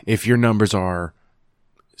 Right. If your numbers are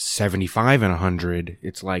 75 and 100,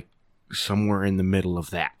 it's like somewhere in the middle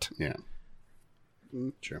of that. Yeah.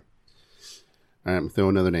 Sure. I'm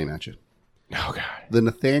throwing another name at you. Oh, God. The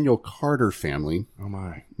Nathaniel Carter family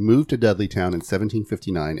moved to Dudleytown in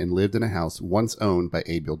 1759 and lived in a house once owned by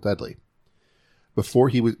Abiel Dudley before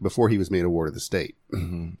he was made a ward of the state.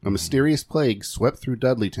 Mm-hmm. A mysterious plague swept through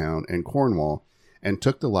Dudleytown and Cornwall and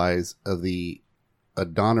took the lives of the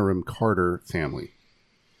Adoniram Carter family,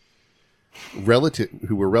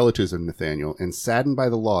 who were relatives of Nathaniel, and saddened by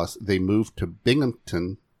the loss, they moved to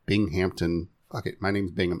Binghamton. Fuck it, my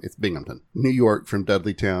name's Bingham. It's Binghamton, New York, from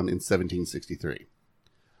Dudleytown in 1763.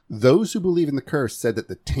 Those who believe in the curse said that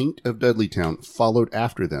the taint of Dudleytown followed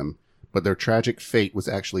after them, but their tragic fate was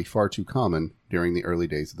actually far too common during the early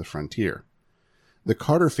days of the frontier. The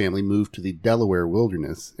Carter family moved to the Delaware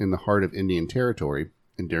wilderness in the heart of Indian Territory,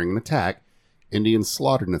 and during an attack, Indians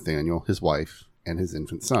slaughtered Nathaniel, his wife, and his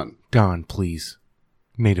infant son. Don, please.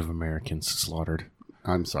 Native Americans slaughtered.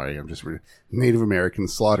 I'm sorry, Native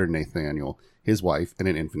Americans slaughtered Nathaniel, his wife, and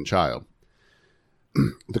an infant child.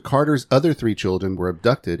 The Carters' other 3 children were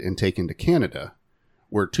abducted and taken to Canada,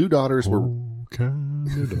 where 2 daughters were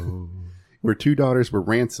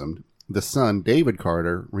ransomed. The son, David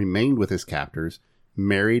Carter, remained with his captors,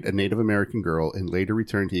 married a Native American girl, and later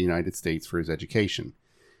returned to the United States for his education.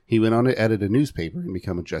 He went on to edit a newspaper and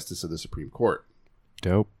become a justice of the Supreme Court.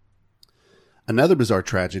 Dope. Another bizarre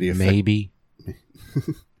tragedy affected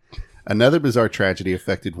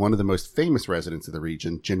one of the most famous residents of the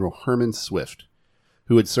region, General Herman Swift,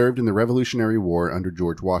 who had served in the Revolutionary War under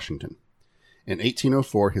George Washington. In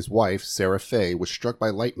 1804, his wife, Sarah Fay, was struck by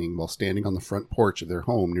lightning while standing on the front porch of their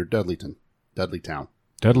home near Dudleytown.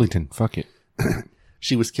 Dudleyton, fuck it.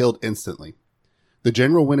 She was killed instantly. The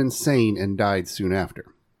general went insane and died soon after.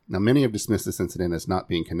 Now, many have dismissed this incident as not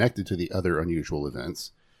being connected to the other unusual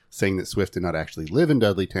events, saying that Swift did not actually live in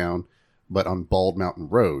Dudleytown, but on Bald Mountain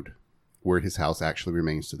Road, where his house actually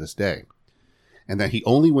remains to this day, and that he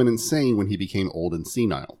only went insane when he became old and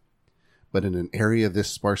senile. But in an area this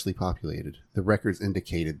sparsely populated, the records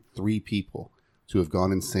indicated 3 people to have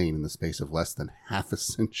gone insane in the space of less than half a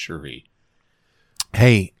century.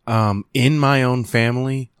 Hey, in my own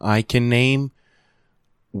family, I can name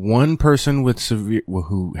one person with severe,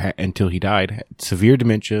 until he died, had severe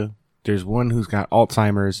dementia. There's one who's got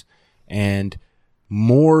Alzheimer's, and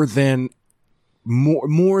more than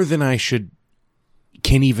I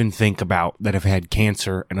can even think about that have had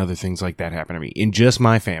cancer and other things like that happen to me in just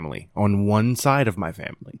my family, on one side of my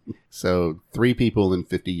family. So 3 people in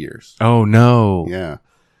 50 years. Oh, no. Yeah.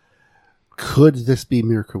 Could this be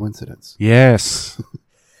mere coincidence? Yes.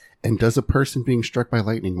 And does a person being struck by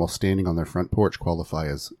lightning while standing on their front porch qualify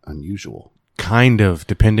as unusual? Kind of,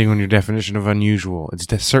 depending on your definition of unusual. It's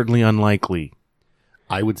certainly unlikely.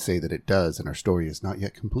 I would say that it does, and our story is not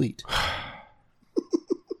yet complete.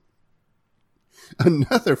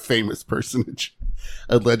 Another famous personage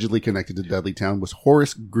allegedly connected to Dudleytown was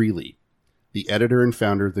Horace Greeley, the editor and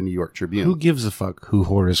founder of the New York Tribune. Who gives a fuck who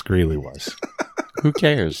Horace Greeley was? Who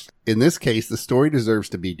cares? In this case, the story deserves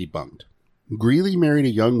to be debunked. Greeley married a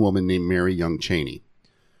young woman named Mary Young Chaney,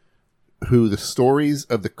 who the stories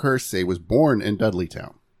of the curse say was born in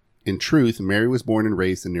Dudleytown. In truth, Mary was born and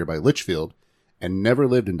raised in nearby Litchfield and never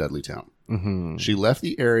lived in Dudleytown. Mm-hmm. She left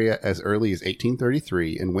the area as early as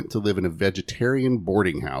 1833 and went to live in a vegetarian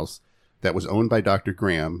boarding house that was owned by Dr.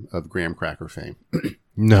 Graham of graham cracker fame.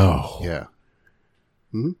 No. Yeah.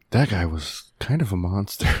 Mm-hmm. That guy was kind of a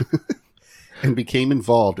monster. And became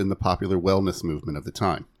involved in the popular wellness movement of the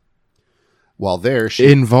time. While there, she...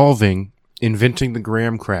 Involving inventing the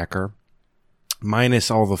graham cracker,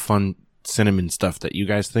 minus all the fun cinnamon stuff that you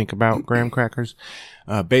guys think about graham crackers.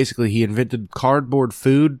 Basically, he invented cardboard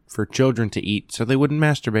food for children to eat so they wouldn't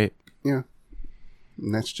masturbate. Yeah.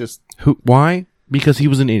 And that's just... Why? Because he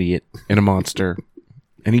was an idiot and a monster.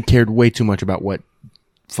 And he cared way too much about what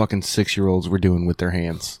fucking 6-year-olds were doing with their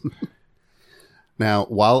hands. Now,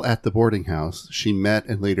 while at the boarding house, she met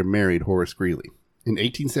and later married Horace Greeley. In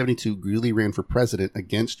 1872, Greeley ran for president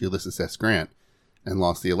against Ulysses S. Grant and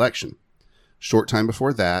lost the election. Short time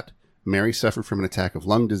before that, Mary suffered from an attack of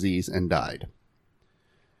lung disease and died.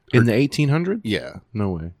 In the 1800s? Yeah.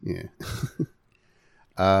 No way.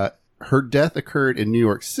 Yeah. Her death occurred in New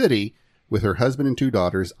York City with her husband and 2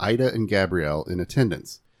 daughters, Ida and Gabrielle, in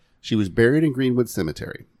attendance. She was buried in Greenwood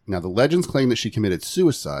Cemetery. Now, the legends claim that she committed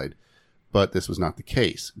suicide, but this was not the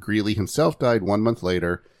case. Greeley himself died 1 month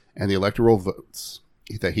later, and the electoral votes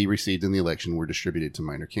that he received in the election were distributed to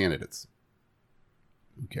minor candidates.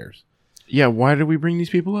 Who cares? Yeah, why did we bring these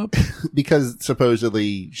people up? Because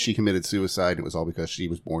supposedly she committed suicide. It was all because she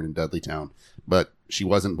was born in Dudleytown. But she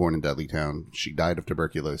wasn't born in Dudleytown. She died of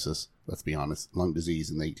tuberculosis. Let's be honest. Lung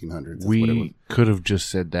disease in the 1800s. We could have just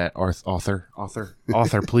said that. Author,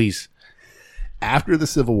 please. After the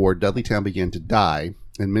Civil War, Dudleytown began to die,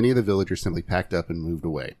 and many of the villagers simply packed up and moved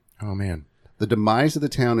away. Oh, man. The demise of the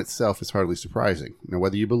town itself is hardly surprising. Now,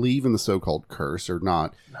 whether you believe in the so-called curse or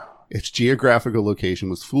not, its geographical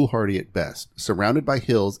location was foolhardy at best. Surrounded by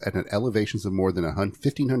hills at an elevations of more than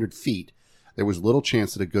 1,500 feet, there was little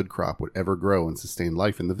chance that a good crop would ever grow and sustain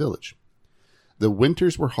life in the village. The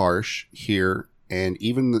winters were harsh here, and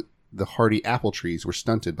even the hardy apple trees were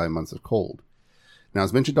stunted by months of cold. Now,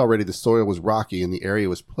 as mentioned already, the soil was rocky and the area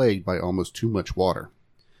was plagued by almost too much water.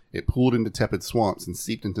 It pooled into tepid swamps and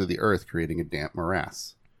seeped into the earth, creating a damp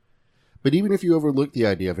morass. But even if you overlook the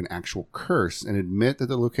idea of an actual curse and admit that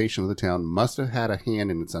the location of the town must have had a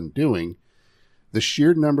hand in its undoing, the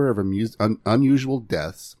sheer number of unusual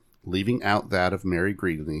deaths, leaving out that of Mary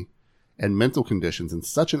Greeley, and mental conditions in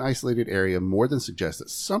such an isolated area more than suggests that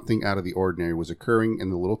something out of the ordinary was occurring in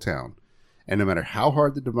the little town. And no matter how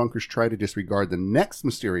hard the debunkers try to disregard the next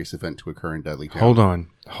mysterious event to occur in Dudleytown...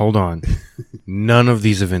 Hold on. None of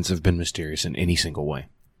these events have been mysterious in any single way.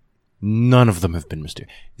 None of them have been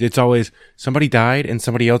mysterious. It's always somebody died and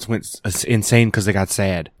somebody else went insane because they got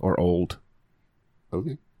sad or old.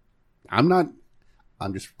 Okay. I'm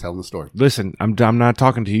just telling the story. Listen, I'm not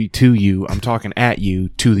talking to you. I'm talking at you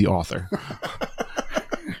to the author.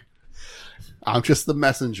 I'm just the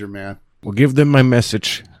messenger, man. Well, give them my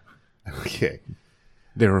message. Okay.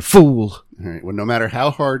 They're a fool. All right. Well, no matter how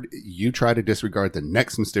hard you try to disregard the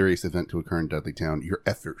next mysterious event to occur in Dudleytown, your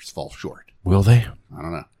efforts fall short. Will they? I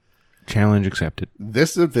don't know. Challenge accepted.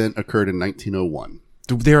 This event occurred in 1901.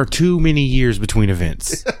 There are too many years between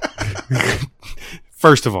events.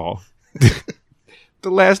 First of all, the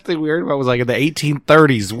last thing we heard about was like in the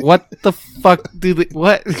 1830s. What the fuck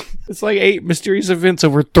what? It's like 8 mysterious events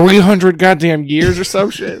over 300 goddamn years or some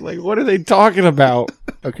shit. Like, what are they talking about?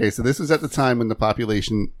 Okay, so this was at the time when the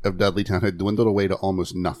population of Dudleytown had dwindled away to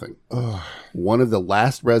almost nothing. Ugh. One of the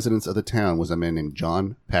last residents of the town was a man named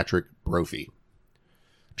John Patrick Brophy.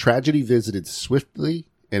 Tragedy visited swiftly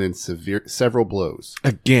and in several blows.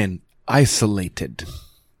 Again, isolated.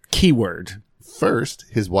 Keyword. First,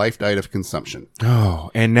 his wife died of consumption. Oh,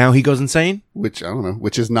 and now he goes insane? Which, I don't know,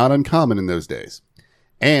 which is not uncommon in those days.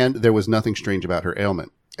 And there was nothing strange about her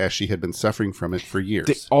ailment, as she had been suffering from it for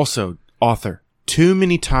years. Also, author, too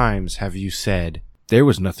many times have you said, there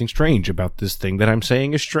was nothing strange about this thing that I'm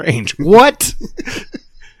saying is strange. What?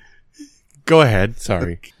 Go ahead.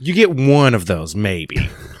 Sorry. You get one of those, maybe.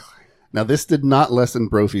 Now, this did not lessen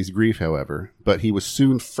Brophy's grief, however, but he was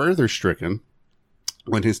soon further stricken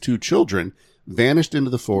when his 2 children vanished into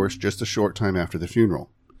the forest just a short time after the funeral.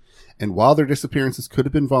 And while their disappearances could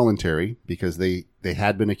have been voluntary, because they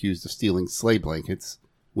had been accused of stealing sleigh blankets,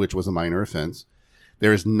 which was a minor offense,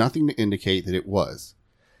 there is nothing to indicate that it was.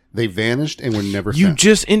 They vanished and were never found. You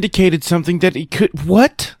just indicated something that it could...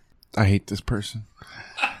 What? I hate this person.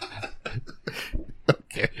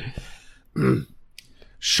 Okay.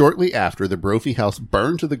 Shortly after, the Brophy house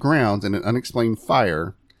burned to the ground in an unexplained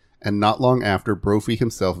fire, and not long after, Brophy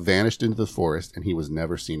himself vanished into the forest, and he was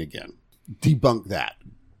never seen again. Debunk that.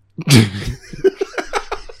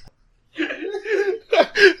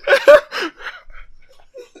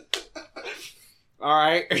 All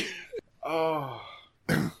right. Oh.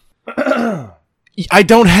 I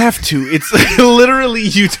don't have to. It's literally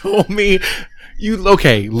you told me.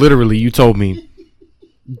 Literally you told me.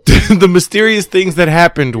 The mysterious things that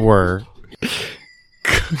happened were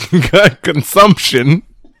consumption,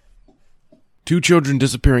 2 children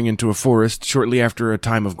disappearing into a forest shortly after a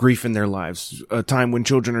time of grief in their lives. A time when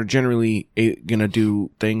children are generally going to do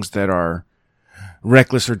things that are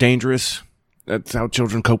reckless or dangerous. That's how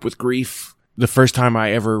children cope with grief. The first time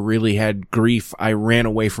I ever really had grief, I ran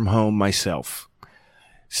away from home myself.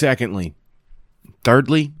 Thirdly,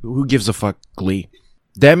 who gives a fuck, Glee?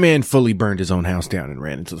 That man fully burned his own house down and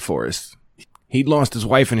ran into the forest. He'd lost his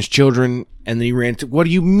wife and his children, and then he ran to... What do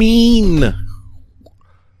you mean?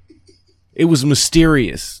 It was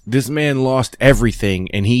mysterious. This man lost everything,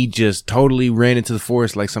 and he just totally ran into the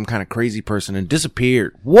forest like some kind of crazy person and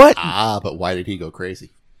disappeared. What? But why did he go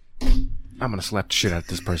crazy? I'm gonna slap the shit out of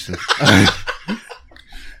this person.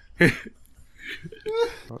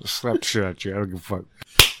 I'll slap the shit out of you. I don't give a fuck.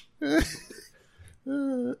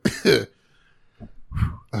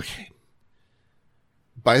 Okay.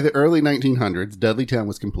 By the early 1900s, Dudleytown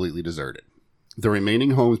was completely deserted. The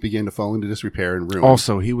remaining homes began to fall into disrepair and ruin.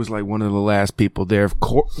 Also, he was like one of the last people there. Of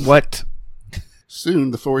course. What?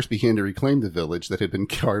 Soon, the forest began to reclaim the village that had been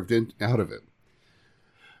carved out of it.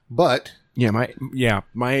 But... my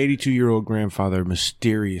 82-year-old grandfather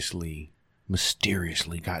mysteriously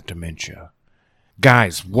got dementia.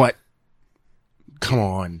 Guys, what? Come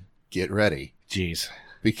on. Get ready. Jeez.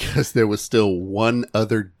 Because there was still one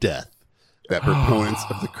other death that proponents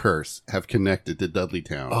of the curse have connected to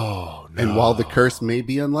Dudleytown. Oh, no. And while the curse may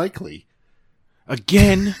be unlikely...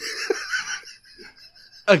 Again,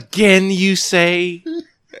 you say?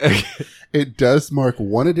 It does mark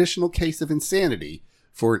one additional case of insanity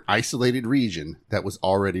for an isolated region that was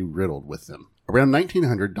already riddled with them. Around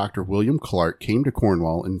 1900, Dr. William Clark came to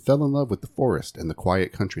Cornwall and fell in love with the forest and the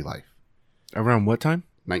quiet country life. Around what time?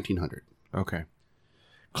 1900. Okay.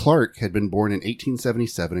 Clark had been born in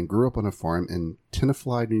 1877 and grew up on a farm in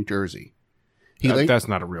Tenafly, New Jersey. That's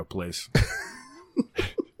not a real place.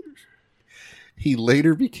 He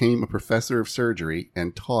later became a professor of surgery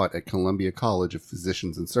and taught at Columbia College of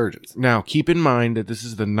Physicians and Surgeons. Now, keep in mind that this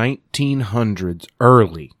is the 1900s,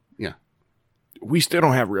 early. Yeah. We still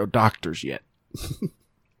don't have real doctors yet.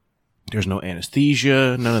 There's no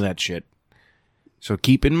anesthesia, none of that shit. So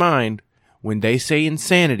keep in mind, when they say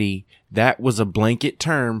insanity, that was a blanket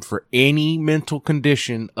term for any mental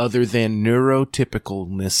condition other than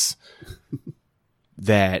neurotypicalness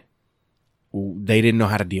that they didn't know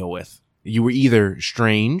how to deal with. You were either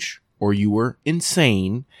strange or you were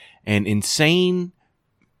insane, and insane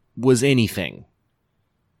was anything.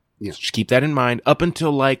 Yeah. Just keep that in mind up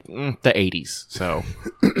until like the 80s. So,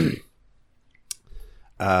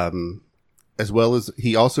 as well as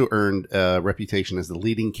he also earned a reputation as the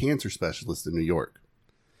leading cancer specialist in New York.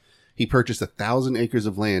 He purchased 1,000 acres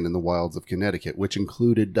of land in the wilds of Connecticut, which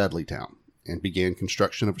included Dudleytown, and began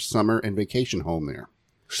construction of a summer and vacation home there.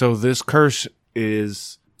 So this curse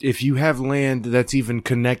is if you have land that's even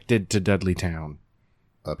connected to Dudleytown.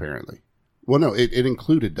 Apparently. Well, no, it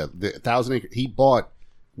included the 1,000 acres. He bought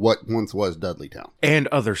what once was Dudleytown. And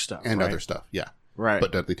other stuff. And right? other stuff, yeah. Right.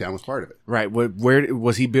 But Dudleytown was part of it. Right. Where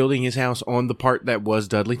was he building his house on the part that was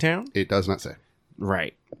Dudleytown? It does not say.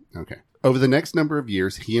 Right. Okay. Over the next number of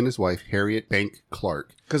years, he and his wife, Harriet Bank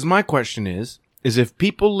Clark. Because my question is if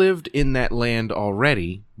people lived in that land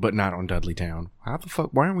already, but not on Dudleytown, how the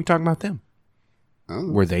fuck, why aren't we talking about them? Oh.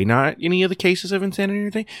 Were they not any of the cases of insanity or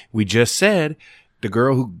anything? We just said the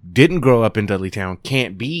girl who didn't grow up in Dudleytown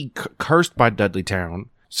can't be cursed by Dudleytown.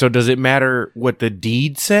 So does it matter what the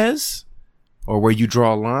deed says or where you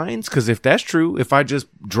draw lines? Because if that's true, if I just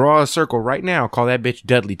draw a circle right now, call that bitch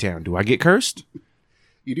Dudleytown, do I get cursed?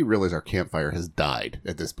 You do realize our campfire has died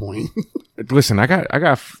at this point. Listen, I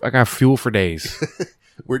got fuel for days.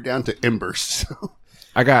 We're down to embers. So.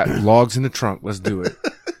 I got logs in the trunk. Let's do it.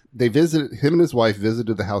 Him and his wife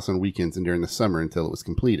visited the house on weekends and during the summer until it was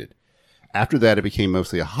completed. After that, it became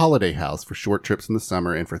mostly a holiday house for short trips in the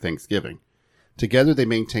summer and for Thanksgiving. Together, they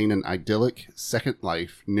maintained an idyllic second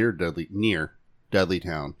life near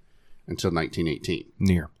Dudleytown until 1918.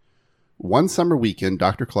 Near. One summer weekend,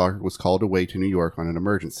 Dr. Clark was called away to New York on an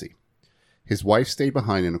emergency. His wife stayed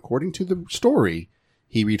behind, and according to the story,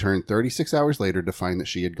 he returned 36 hours later to find that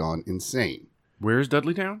she had gone insane. Where is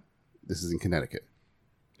Dudleytown? This is in Connecticut.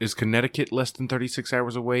 Is Connecticut less than 36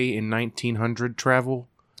 hours away in 1900 travel?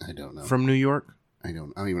 I don't know. From New York? I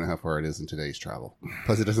don't even know how far it is in today's travel.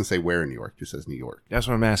 Plus, it doesn't say where in New York. It just says New York. That's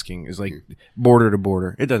what I'm asking. Is like border to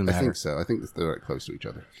border. It doesn't matter. I think so. I think they're right close to each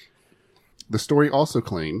other. The story also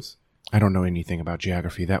claims... I don't know anything about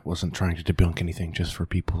geography. That wasn't trying to debunk anything, just for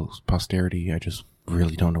people's posterity. I just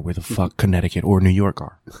really don't know where the fuck Connecticut or New York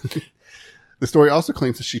are. The story also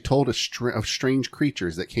claims that she told of strange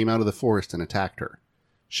creatures that came out of the forest and attacked her.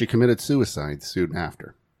 She committed suicide soon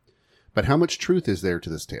after. But how much truth is there to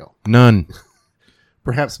this tale? None.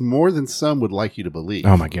 perhaps more than some would like you to believe.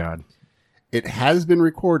 Oh, my God. It has been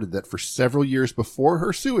recorded that for several years before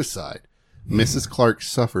her suicide, Mrs. Clark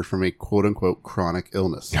suffered from a quote-unquote chronic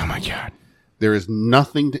illness. Oh, my God. There is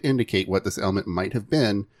nothing to indicate what this ailment might have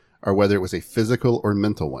been or whether it was a physical or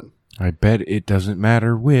mental one. I bet it doesn't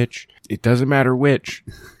matter which. It doesn't matter which.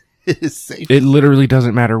 It is safe. It literally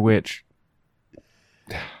doesn't matter which.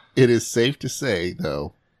 It is safe to say,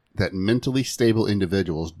 though, that mentally stable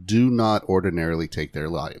individuals do not ordinarily take their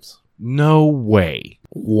lives. No way.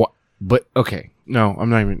 What? But, okay. No, I'm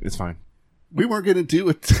not even. It's fine. We weren't going to do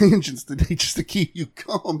a tangents today just to keep you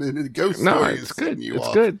calm and a ghost story. No, it's good.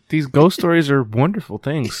 It's good. These ghost stories are wonderful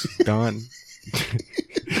things, Don.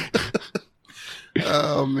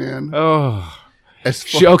 Oh, man. Oh.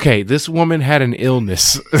 Okay, this woman had an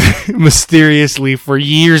illness mysteriously for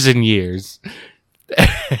years and years.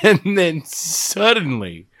 And then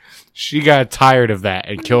suddenly she got tired of that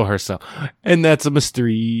and killed herself. And that's a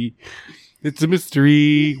mystery. It's a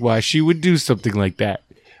mystery why she would do something like that.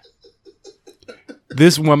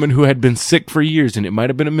 This woman who had been sick for years, and it might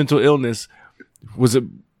have been a mental illness, was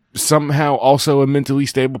somehow also a mentally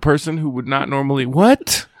stable person who would not normally...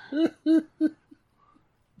 What?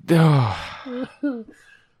 Oh,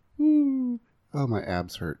 my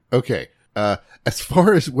abs hurt. Okay. As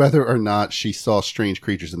far as whether or not she saw strange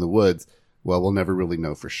creatures in the woods, well, we'll never really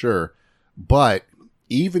know for sure. But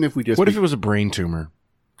even if we just... What if it was a brain tumor?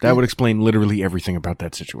 That would explain literally everything about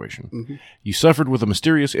that situation. Mm-hmm. You suffered with a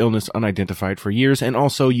mysterious illness unidentified for years, and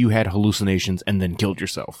also you had hallucinations and then killed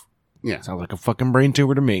yourself. Yeah. Sounds like a fucking brain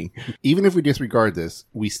tumor to me. Even if we disregard this,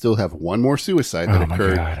 we still have one more suicide that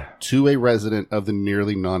occurred to a resident of the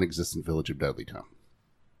nearly non-existent village of Dudleytown.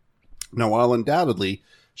 Now, while undoubtedly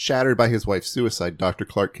shattered by his wife's suicide, Dr.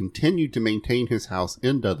 Clark continued to maintain his house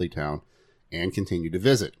in Dudleytown and continued to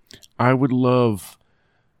visit. I would love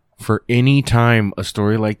for any time a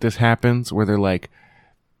story like this happens where they're like,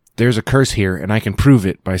 there's a curse here and I can prove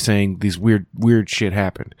it by saying these weird shit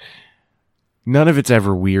happened. None of it's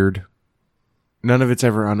ever weird. None of it's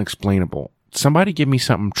ever unexplainable. Somebody give me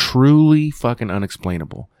something truly fucking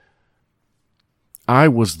unexplainable. I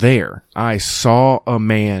was there. I saw a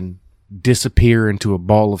man disappear into a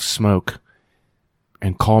ball of smoke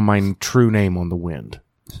and call my true name on the wind.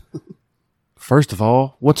 First of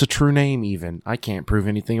all, what's a true name even? I can't prove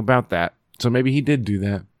anything about that. So maybe he did do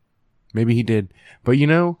that. Maybe he did. But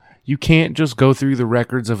you can't just go through the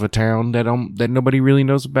records of a town that nobody really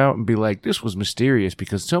knows about and be like, this was mysterious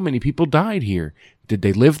because so many people died here. Did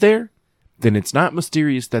they live there? Then it's not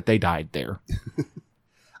mysterious that they died there.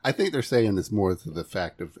 I think they're saying this more to the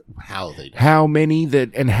fact of how they died. How many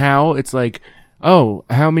and how it's like, oh,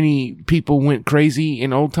 how many people went crazy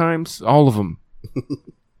in old times? All of them.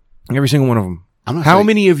 Every single one of them. How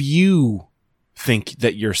many of you think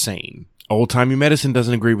that you're sane? Old-timey medicine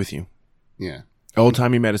doesn't agree with you. Yeah.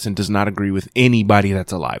 Old-timey medicine does not agree with anybody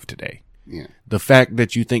that's alive today. Yeah. The fact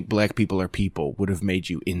that you think black people are people would have made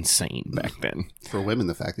you insane back then. For women,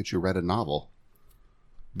 the fact that you read a novel.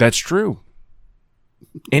 That's true.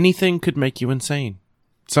 Anything could make you insane.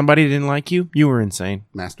 Somebody didn't like you, you were insane.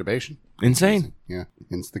 Masturbation. Insane. Yeah.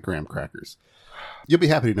 Instagram crackers. You'll be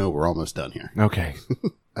happy to know we're almost done here. Okay.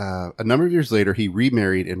 A number of years later, he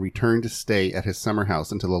remarried and returned to stay at his summer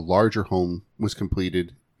house until a larger home was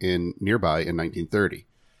completed nearby in 1930.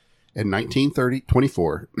 In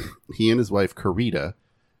 1924, he and his wife, Carita,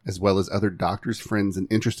 as well as other doctors, friends, and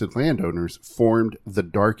interested landowners, formed the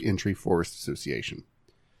Dark Entry Forest Association.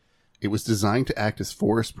 It was designed to act as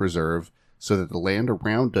forest preserve so that the land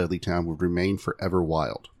around Dudleytown would remain forever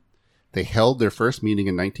wild. They held their first meeting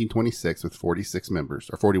in 1926 with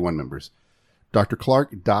 41 members. Dr.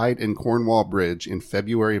 Clark died in Cornwall Bridge in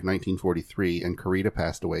February of 1943, and Carita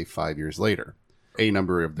passed away 5 years later. A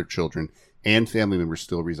number of their children and family members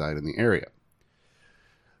still reside in the area.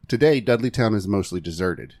 Today, Dudleytown is mostly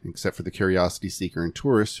deserted, except for the curiosity seeker and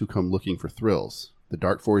tourists who come looking for thrills. The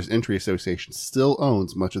Dark Forest Entry Association still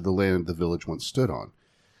owns much of the land the village once stood on.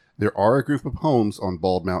 There are a group of homes on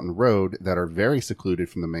Bald Mountain Road that are very secluded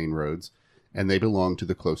from the main roads, and they belong to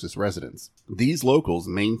the closest residents. These locals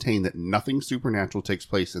maintain that nothing supernatural takes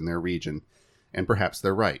place in their region, and perhaps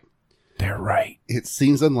they're right. They're right. It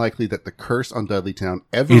seems unlikely that the curse on Dudleytown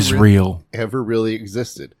ever really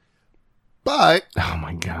existed. But, oh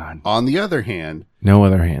my God. On the other hand, no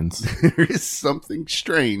other hands. There is something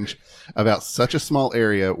strange about such a small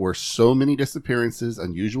area where so many disappearances,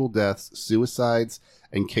 unusual deaths, suicides,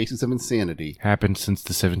 and cases of insanity happened since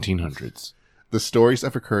the 1700s. The stories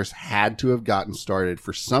of a curse had to have gotten started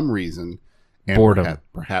for some reason. And boredom.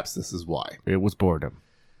 Perhaps this is why. It was boredom.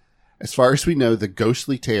 As far as we know, the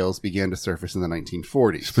ghostly tales began to surface in the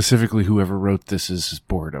 1940s. Specifically, whoever wrote this is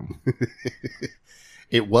boredom.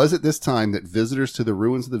 It was at this time that visitors to the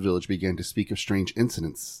ruins of the village began to speak of strange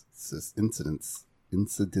incidents,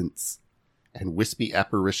 and wispy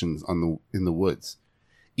apparitions in the woods.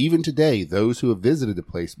 Even today, those who have visited the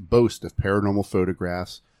place boast of paranormal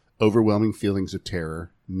photographs, overwhelming feelings of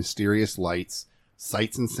terror, mysterious lights,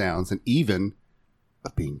 sights and sounds, and even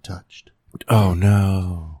of being touched. Oh,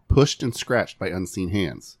 no. Pushed and scratched by unseen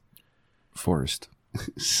hands. Forest.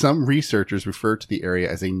 Some researchers refer to the area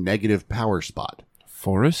as a negative power spot.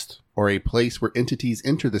 Forest? Or a place where entities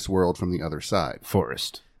enter this world from the other side.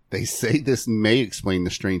 Forest. They say this may explain the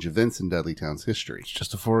strange events in Dudleytown's history. It's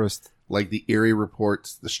just a forest. Like the eerie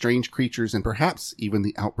reports, the strange creatures, and perhaps even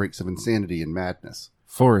the outbreaks of insanity and madness.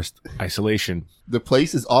 Forest. Isolation. The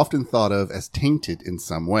place is often thought of as tainted in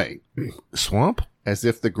some way. Swamp? As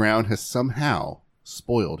if the ground has somehow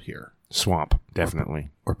spoiled here. Swamp. Definitely.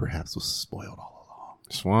 Or perhaps was spoiled all along.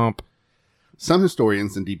 Swamp. Some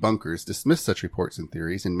historians and debunkers dismiss such reports and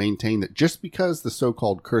theories and maintain that just because the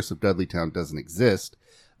so-called curse of Dudleytown doesn't exist,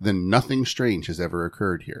 then nothing strange has ever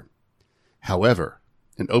occurred here. However,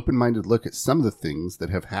 an open-minded look at some of the things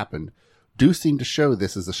that have happened do seem to show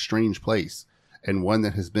this is a strange place, and one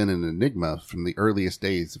that has been an enigma from the earliest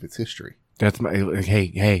days of its history. That's my,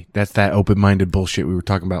 hey, that's that open-minded bullshit we were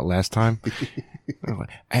talking about last time.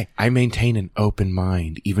 Hey, I maintain an open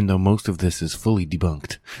mind, even though most of this is fully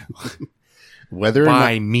debunked. Whether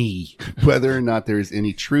or not there is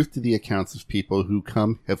any truth to the accounts of people who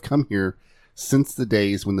have come here since the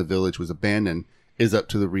days when the village was abandoned is up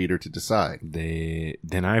to the reader to decide.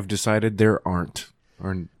 Then I've decided there aren't.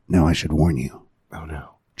 Now I should warn you. Oh,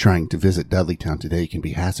 no. Trying to visit Dudleytown today can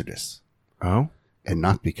be hazardous. Oh? And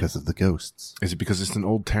not because of the ghosts. Is it because it's an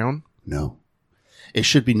old town? No. It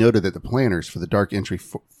should be noted that the planners for the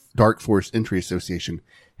Dark Forest Entry Association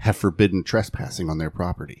have forbidden trespassing on their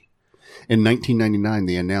property. In 1999,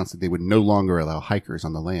 they announced that they would no longer allow hikers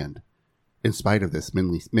on the land. In spite of this,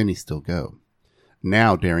 many still go.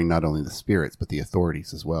 Now daring not only the spirits, but the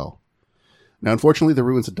authorities as well. Now, unfortunately, the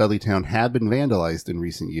ruins of Dudleytown have been vandalized in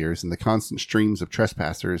recent years, and the constant streams of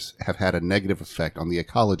trespassers have had a negative effect on the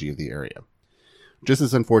ecology of the area. Just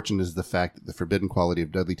as unfortunate is the fact that the forbidden quality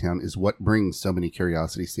of Dudleytown is what brings so many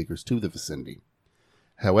curiosity seekers to the vicinity.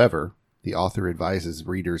 However, the author advises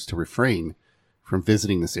readers to refrain from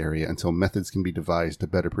visiting this area until methods can be devised to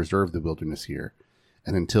better preserve the wilderness here,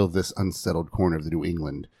 and until this unsettled corner of the New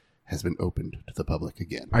England has been opened to the public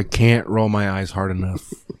again. I can't roll my eyes hard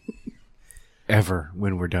enough. Ever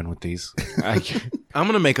when we're done with these. I'm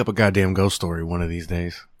going to make up a goddamn ghost story one of these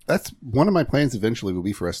days. That's one of my plans eventually will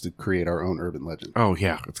be for us to create our own urban legend. Oh,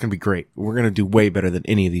 yeah. It's going to be great. We're going to do way better than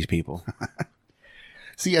any of these people.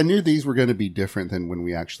 See, I knew these were going to be different than when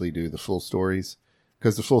we actually do the full stories.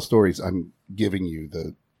 Because the full stories, I'm giving you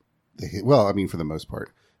for the most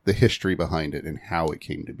part, the history behind it and how it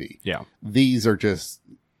came to be. Yeah. These are just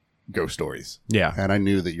ghost stories. Yeah. And I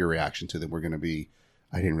knew that your reaction to them were going to be,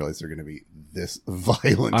 I didn't realize they're going to be this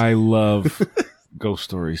violent. I love ghost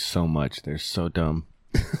stories so much. They're so dumb.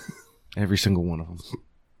 Every single one of them.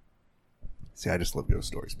 See, I just love ghost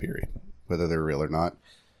stories, period. Whether they're real or not.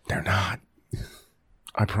 They're not.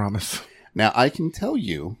 I promise. Now, I can tell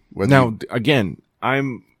you... Again,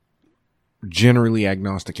 I'm generally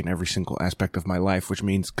agnostic in every single aspect of my life, which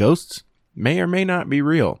means ghosts may or may not be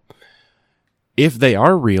real. If they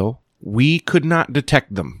are real, we could not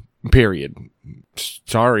detect them, period.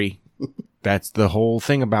 Sorry. That's the whole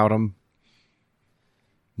thing about them.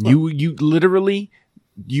 You literally...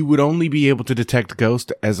 You would only be able to detect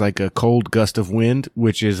ghosts as like a cold gust of wind,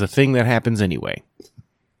 which is a thing that happens anyway.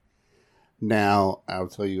 Now, I'll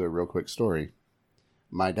tell you a real quick story.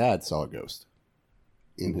 My dad saw a ghost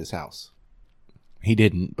in his house. He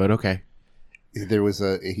didn't, but okay.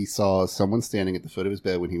 He saw someone standing at the foot of his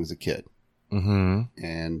bed when he was a kid. Mm-hmm.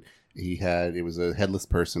 And it was a headless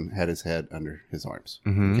person, had his head under his arms.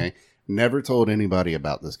 Mm-hmm. Okay. Never told anybody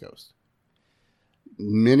about this ghost.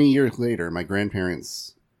 Many years later, my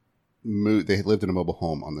grandparents moved. They had lived in a mobile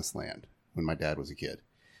home on this land when my dad was a kid.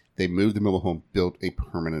 They moved the mobile home, built a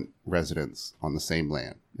permanent residence on the same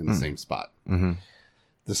land in the same spot. Mm-hmm.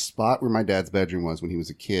 The spot where my dad's bedroom was when he was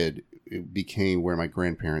a kid, it became where my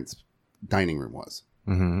grandparents' dining room was.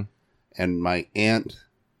 Mm-hmm. And my aunt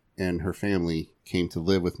and her family came to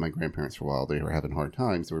live with my grandparents for a while. They were having hard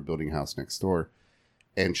times. They were building a house next door.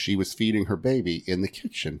 And she was feeding her baby in the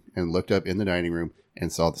kitchen and looked up in the dining room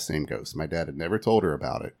and saw the same ghost. My dad had never told her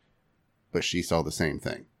about it, but she saw the same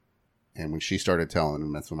thing. And when she started telling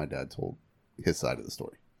him, that's when my dad told his side of the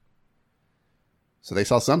story. So they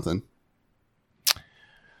saw something.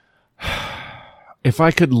 If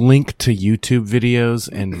I could link to YouTube videos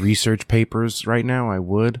and research papers right now, I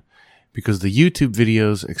would. Because the YouTube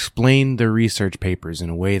videos explain their research papers in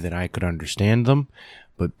a way that I could understand them.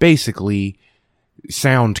 But basically,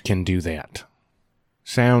 sound can do that.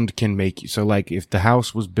 Sound can make you... So, like, if the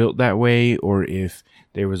house was built that way, or if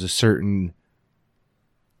there was a certain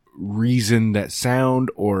reason that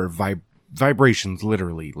sound or vibrations,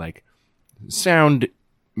 literally, like, sound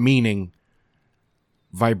meaning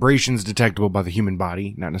vibrations detectable by the human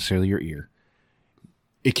body, not necessarily your ear.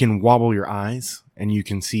 It can wobble your eyes, and you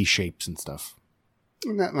can see shapes and stuff.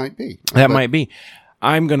 And that might be. Might be.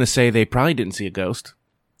 I'm going to say they probably didn't see a ghost.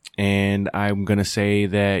 And I'm going to say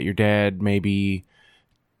that your dad maybe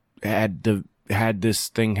had this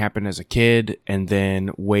thing happen as a kid, and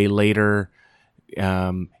then way later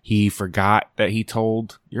he forgot that he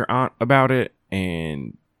told your aunt about it,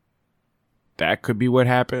 and that could be what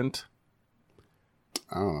happened.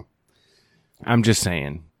 Oh. I'm just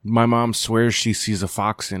saying. My mom swears she sees a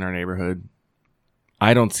fox in our neighborhood.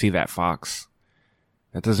 I don't see that fox.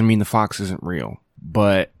 That doesn't mean the fox isn't real.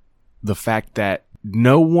 But the fact that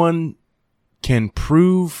no one can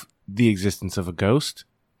prove the existence of a ghost,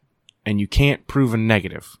 and you can't prove a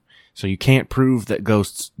negative. So you can't prove that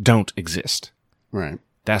ghosts don't exist. Right.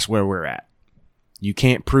 That's where we're at. You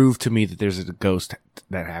can't prove to me that there's a ghost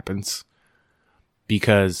that happens,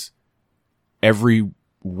 because every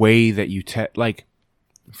way that you like,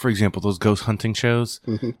 for example, those ghost hunting shows,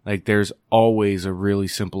 like there's always a really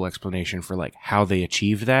simple explanation for like how they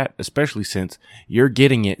achieved that, especially since you're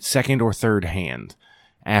getting it second or third hand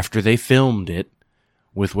after they filmed it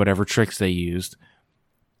with whatever tricks they used,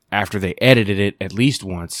 after they edited it at least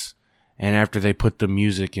once, and after they put the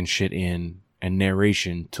music and shit in and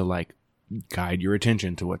narration to like guide your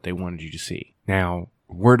attention to what they wanted you to see. Now,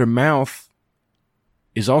 word of mouth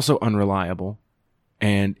is also unreliable.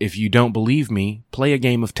 And if you don't believe me, play a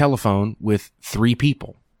game of telephone with 3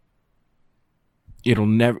 people.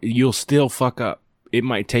 You'll still fuck up. It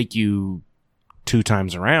might take you 2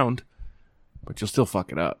 times around, but you'll still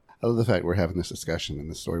fuck it up. I love the fact we're having this discussion and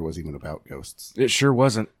the story wasn't even about ghosts. It sure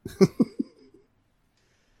wasn't. It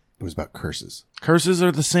was about curses. Curses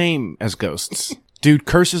are the same as ghosts. Dude,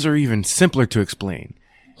 curses are even simpler to explain.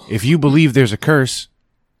 If you believe there's a curse,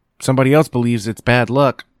 somebody else believes it's bad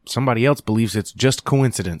luck. Somebody else believes it's just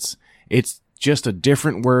coincidence. It's just a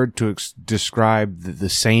different word to describe the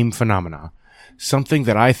same phenomena. Something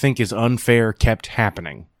that I think is unfair kept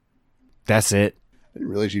happening. That's it. I didn't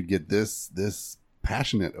realize you'd get this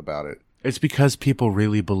passionate about it. It's because people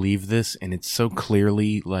really believe this, and it's so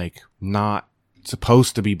clearly like not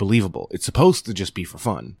supposed to be believable. It's supposed to just be for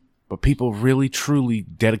fun. But people really truly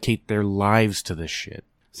dedicate their lives to this shit.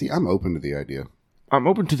 See, I'm open to the idea. I'm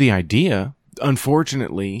open to the idea.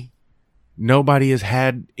 Unfortunately, nobody has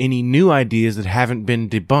had any new ideas that haven't been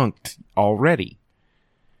debunked already.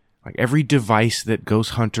 Like every device that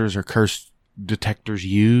ghost hunters or curse detectors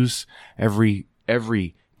use, every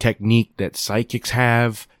technique that psychics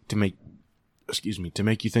have to make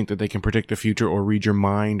you think that they can predict the future or read your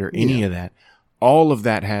mind or any of that, all of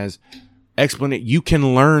that has explanation. You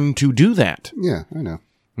can learn to do that. Yeah, I know.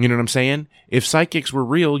 You know what I'm saying? If psychics were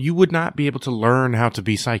real, you would not be able to learn how to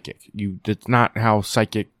be psychic. That's not how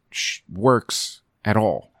psychic works at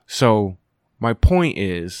all. So my point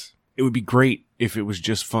is, it would be great if it was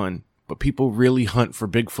just fun, but people really hunt for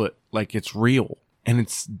Bigfoot like it's real, and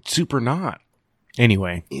it's super not.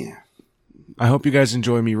 Anyway, I hope you guys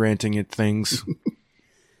enjoy me ranting at things.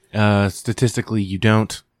 Statistically, you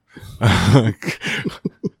don't.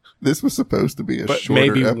 This was supposed to be a shorter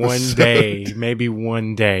maybe episode. maybe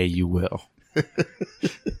one day you will.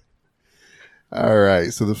 All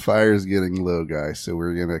right, so the fire's getting low, guys. So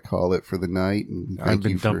we're gonna call it for the night. And I've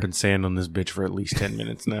been dumping sand on this bitch for at least 10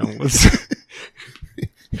 minutes now.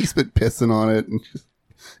 He's been pissing on it.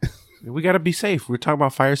 And we got to be safe. We were talking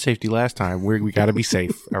about fire safety last time. We got to be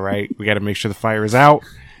safe. All right, we got to make sure the fire is out.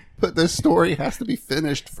 But this story has to be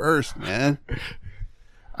finished first, man.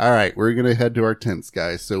 All right, we're going to head to our tents,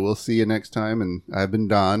 guys. So we'll see you next time. And I've been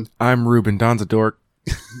Don. I'm Ruben. Don's a dork.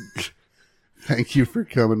 Thank you for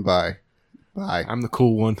coming by. Bye. I'm the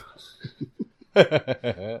cool one.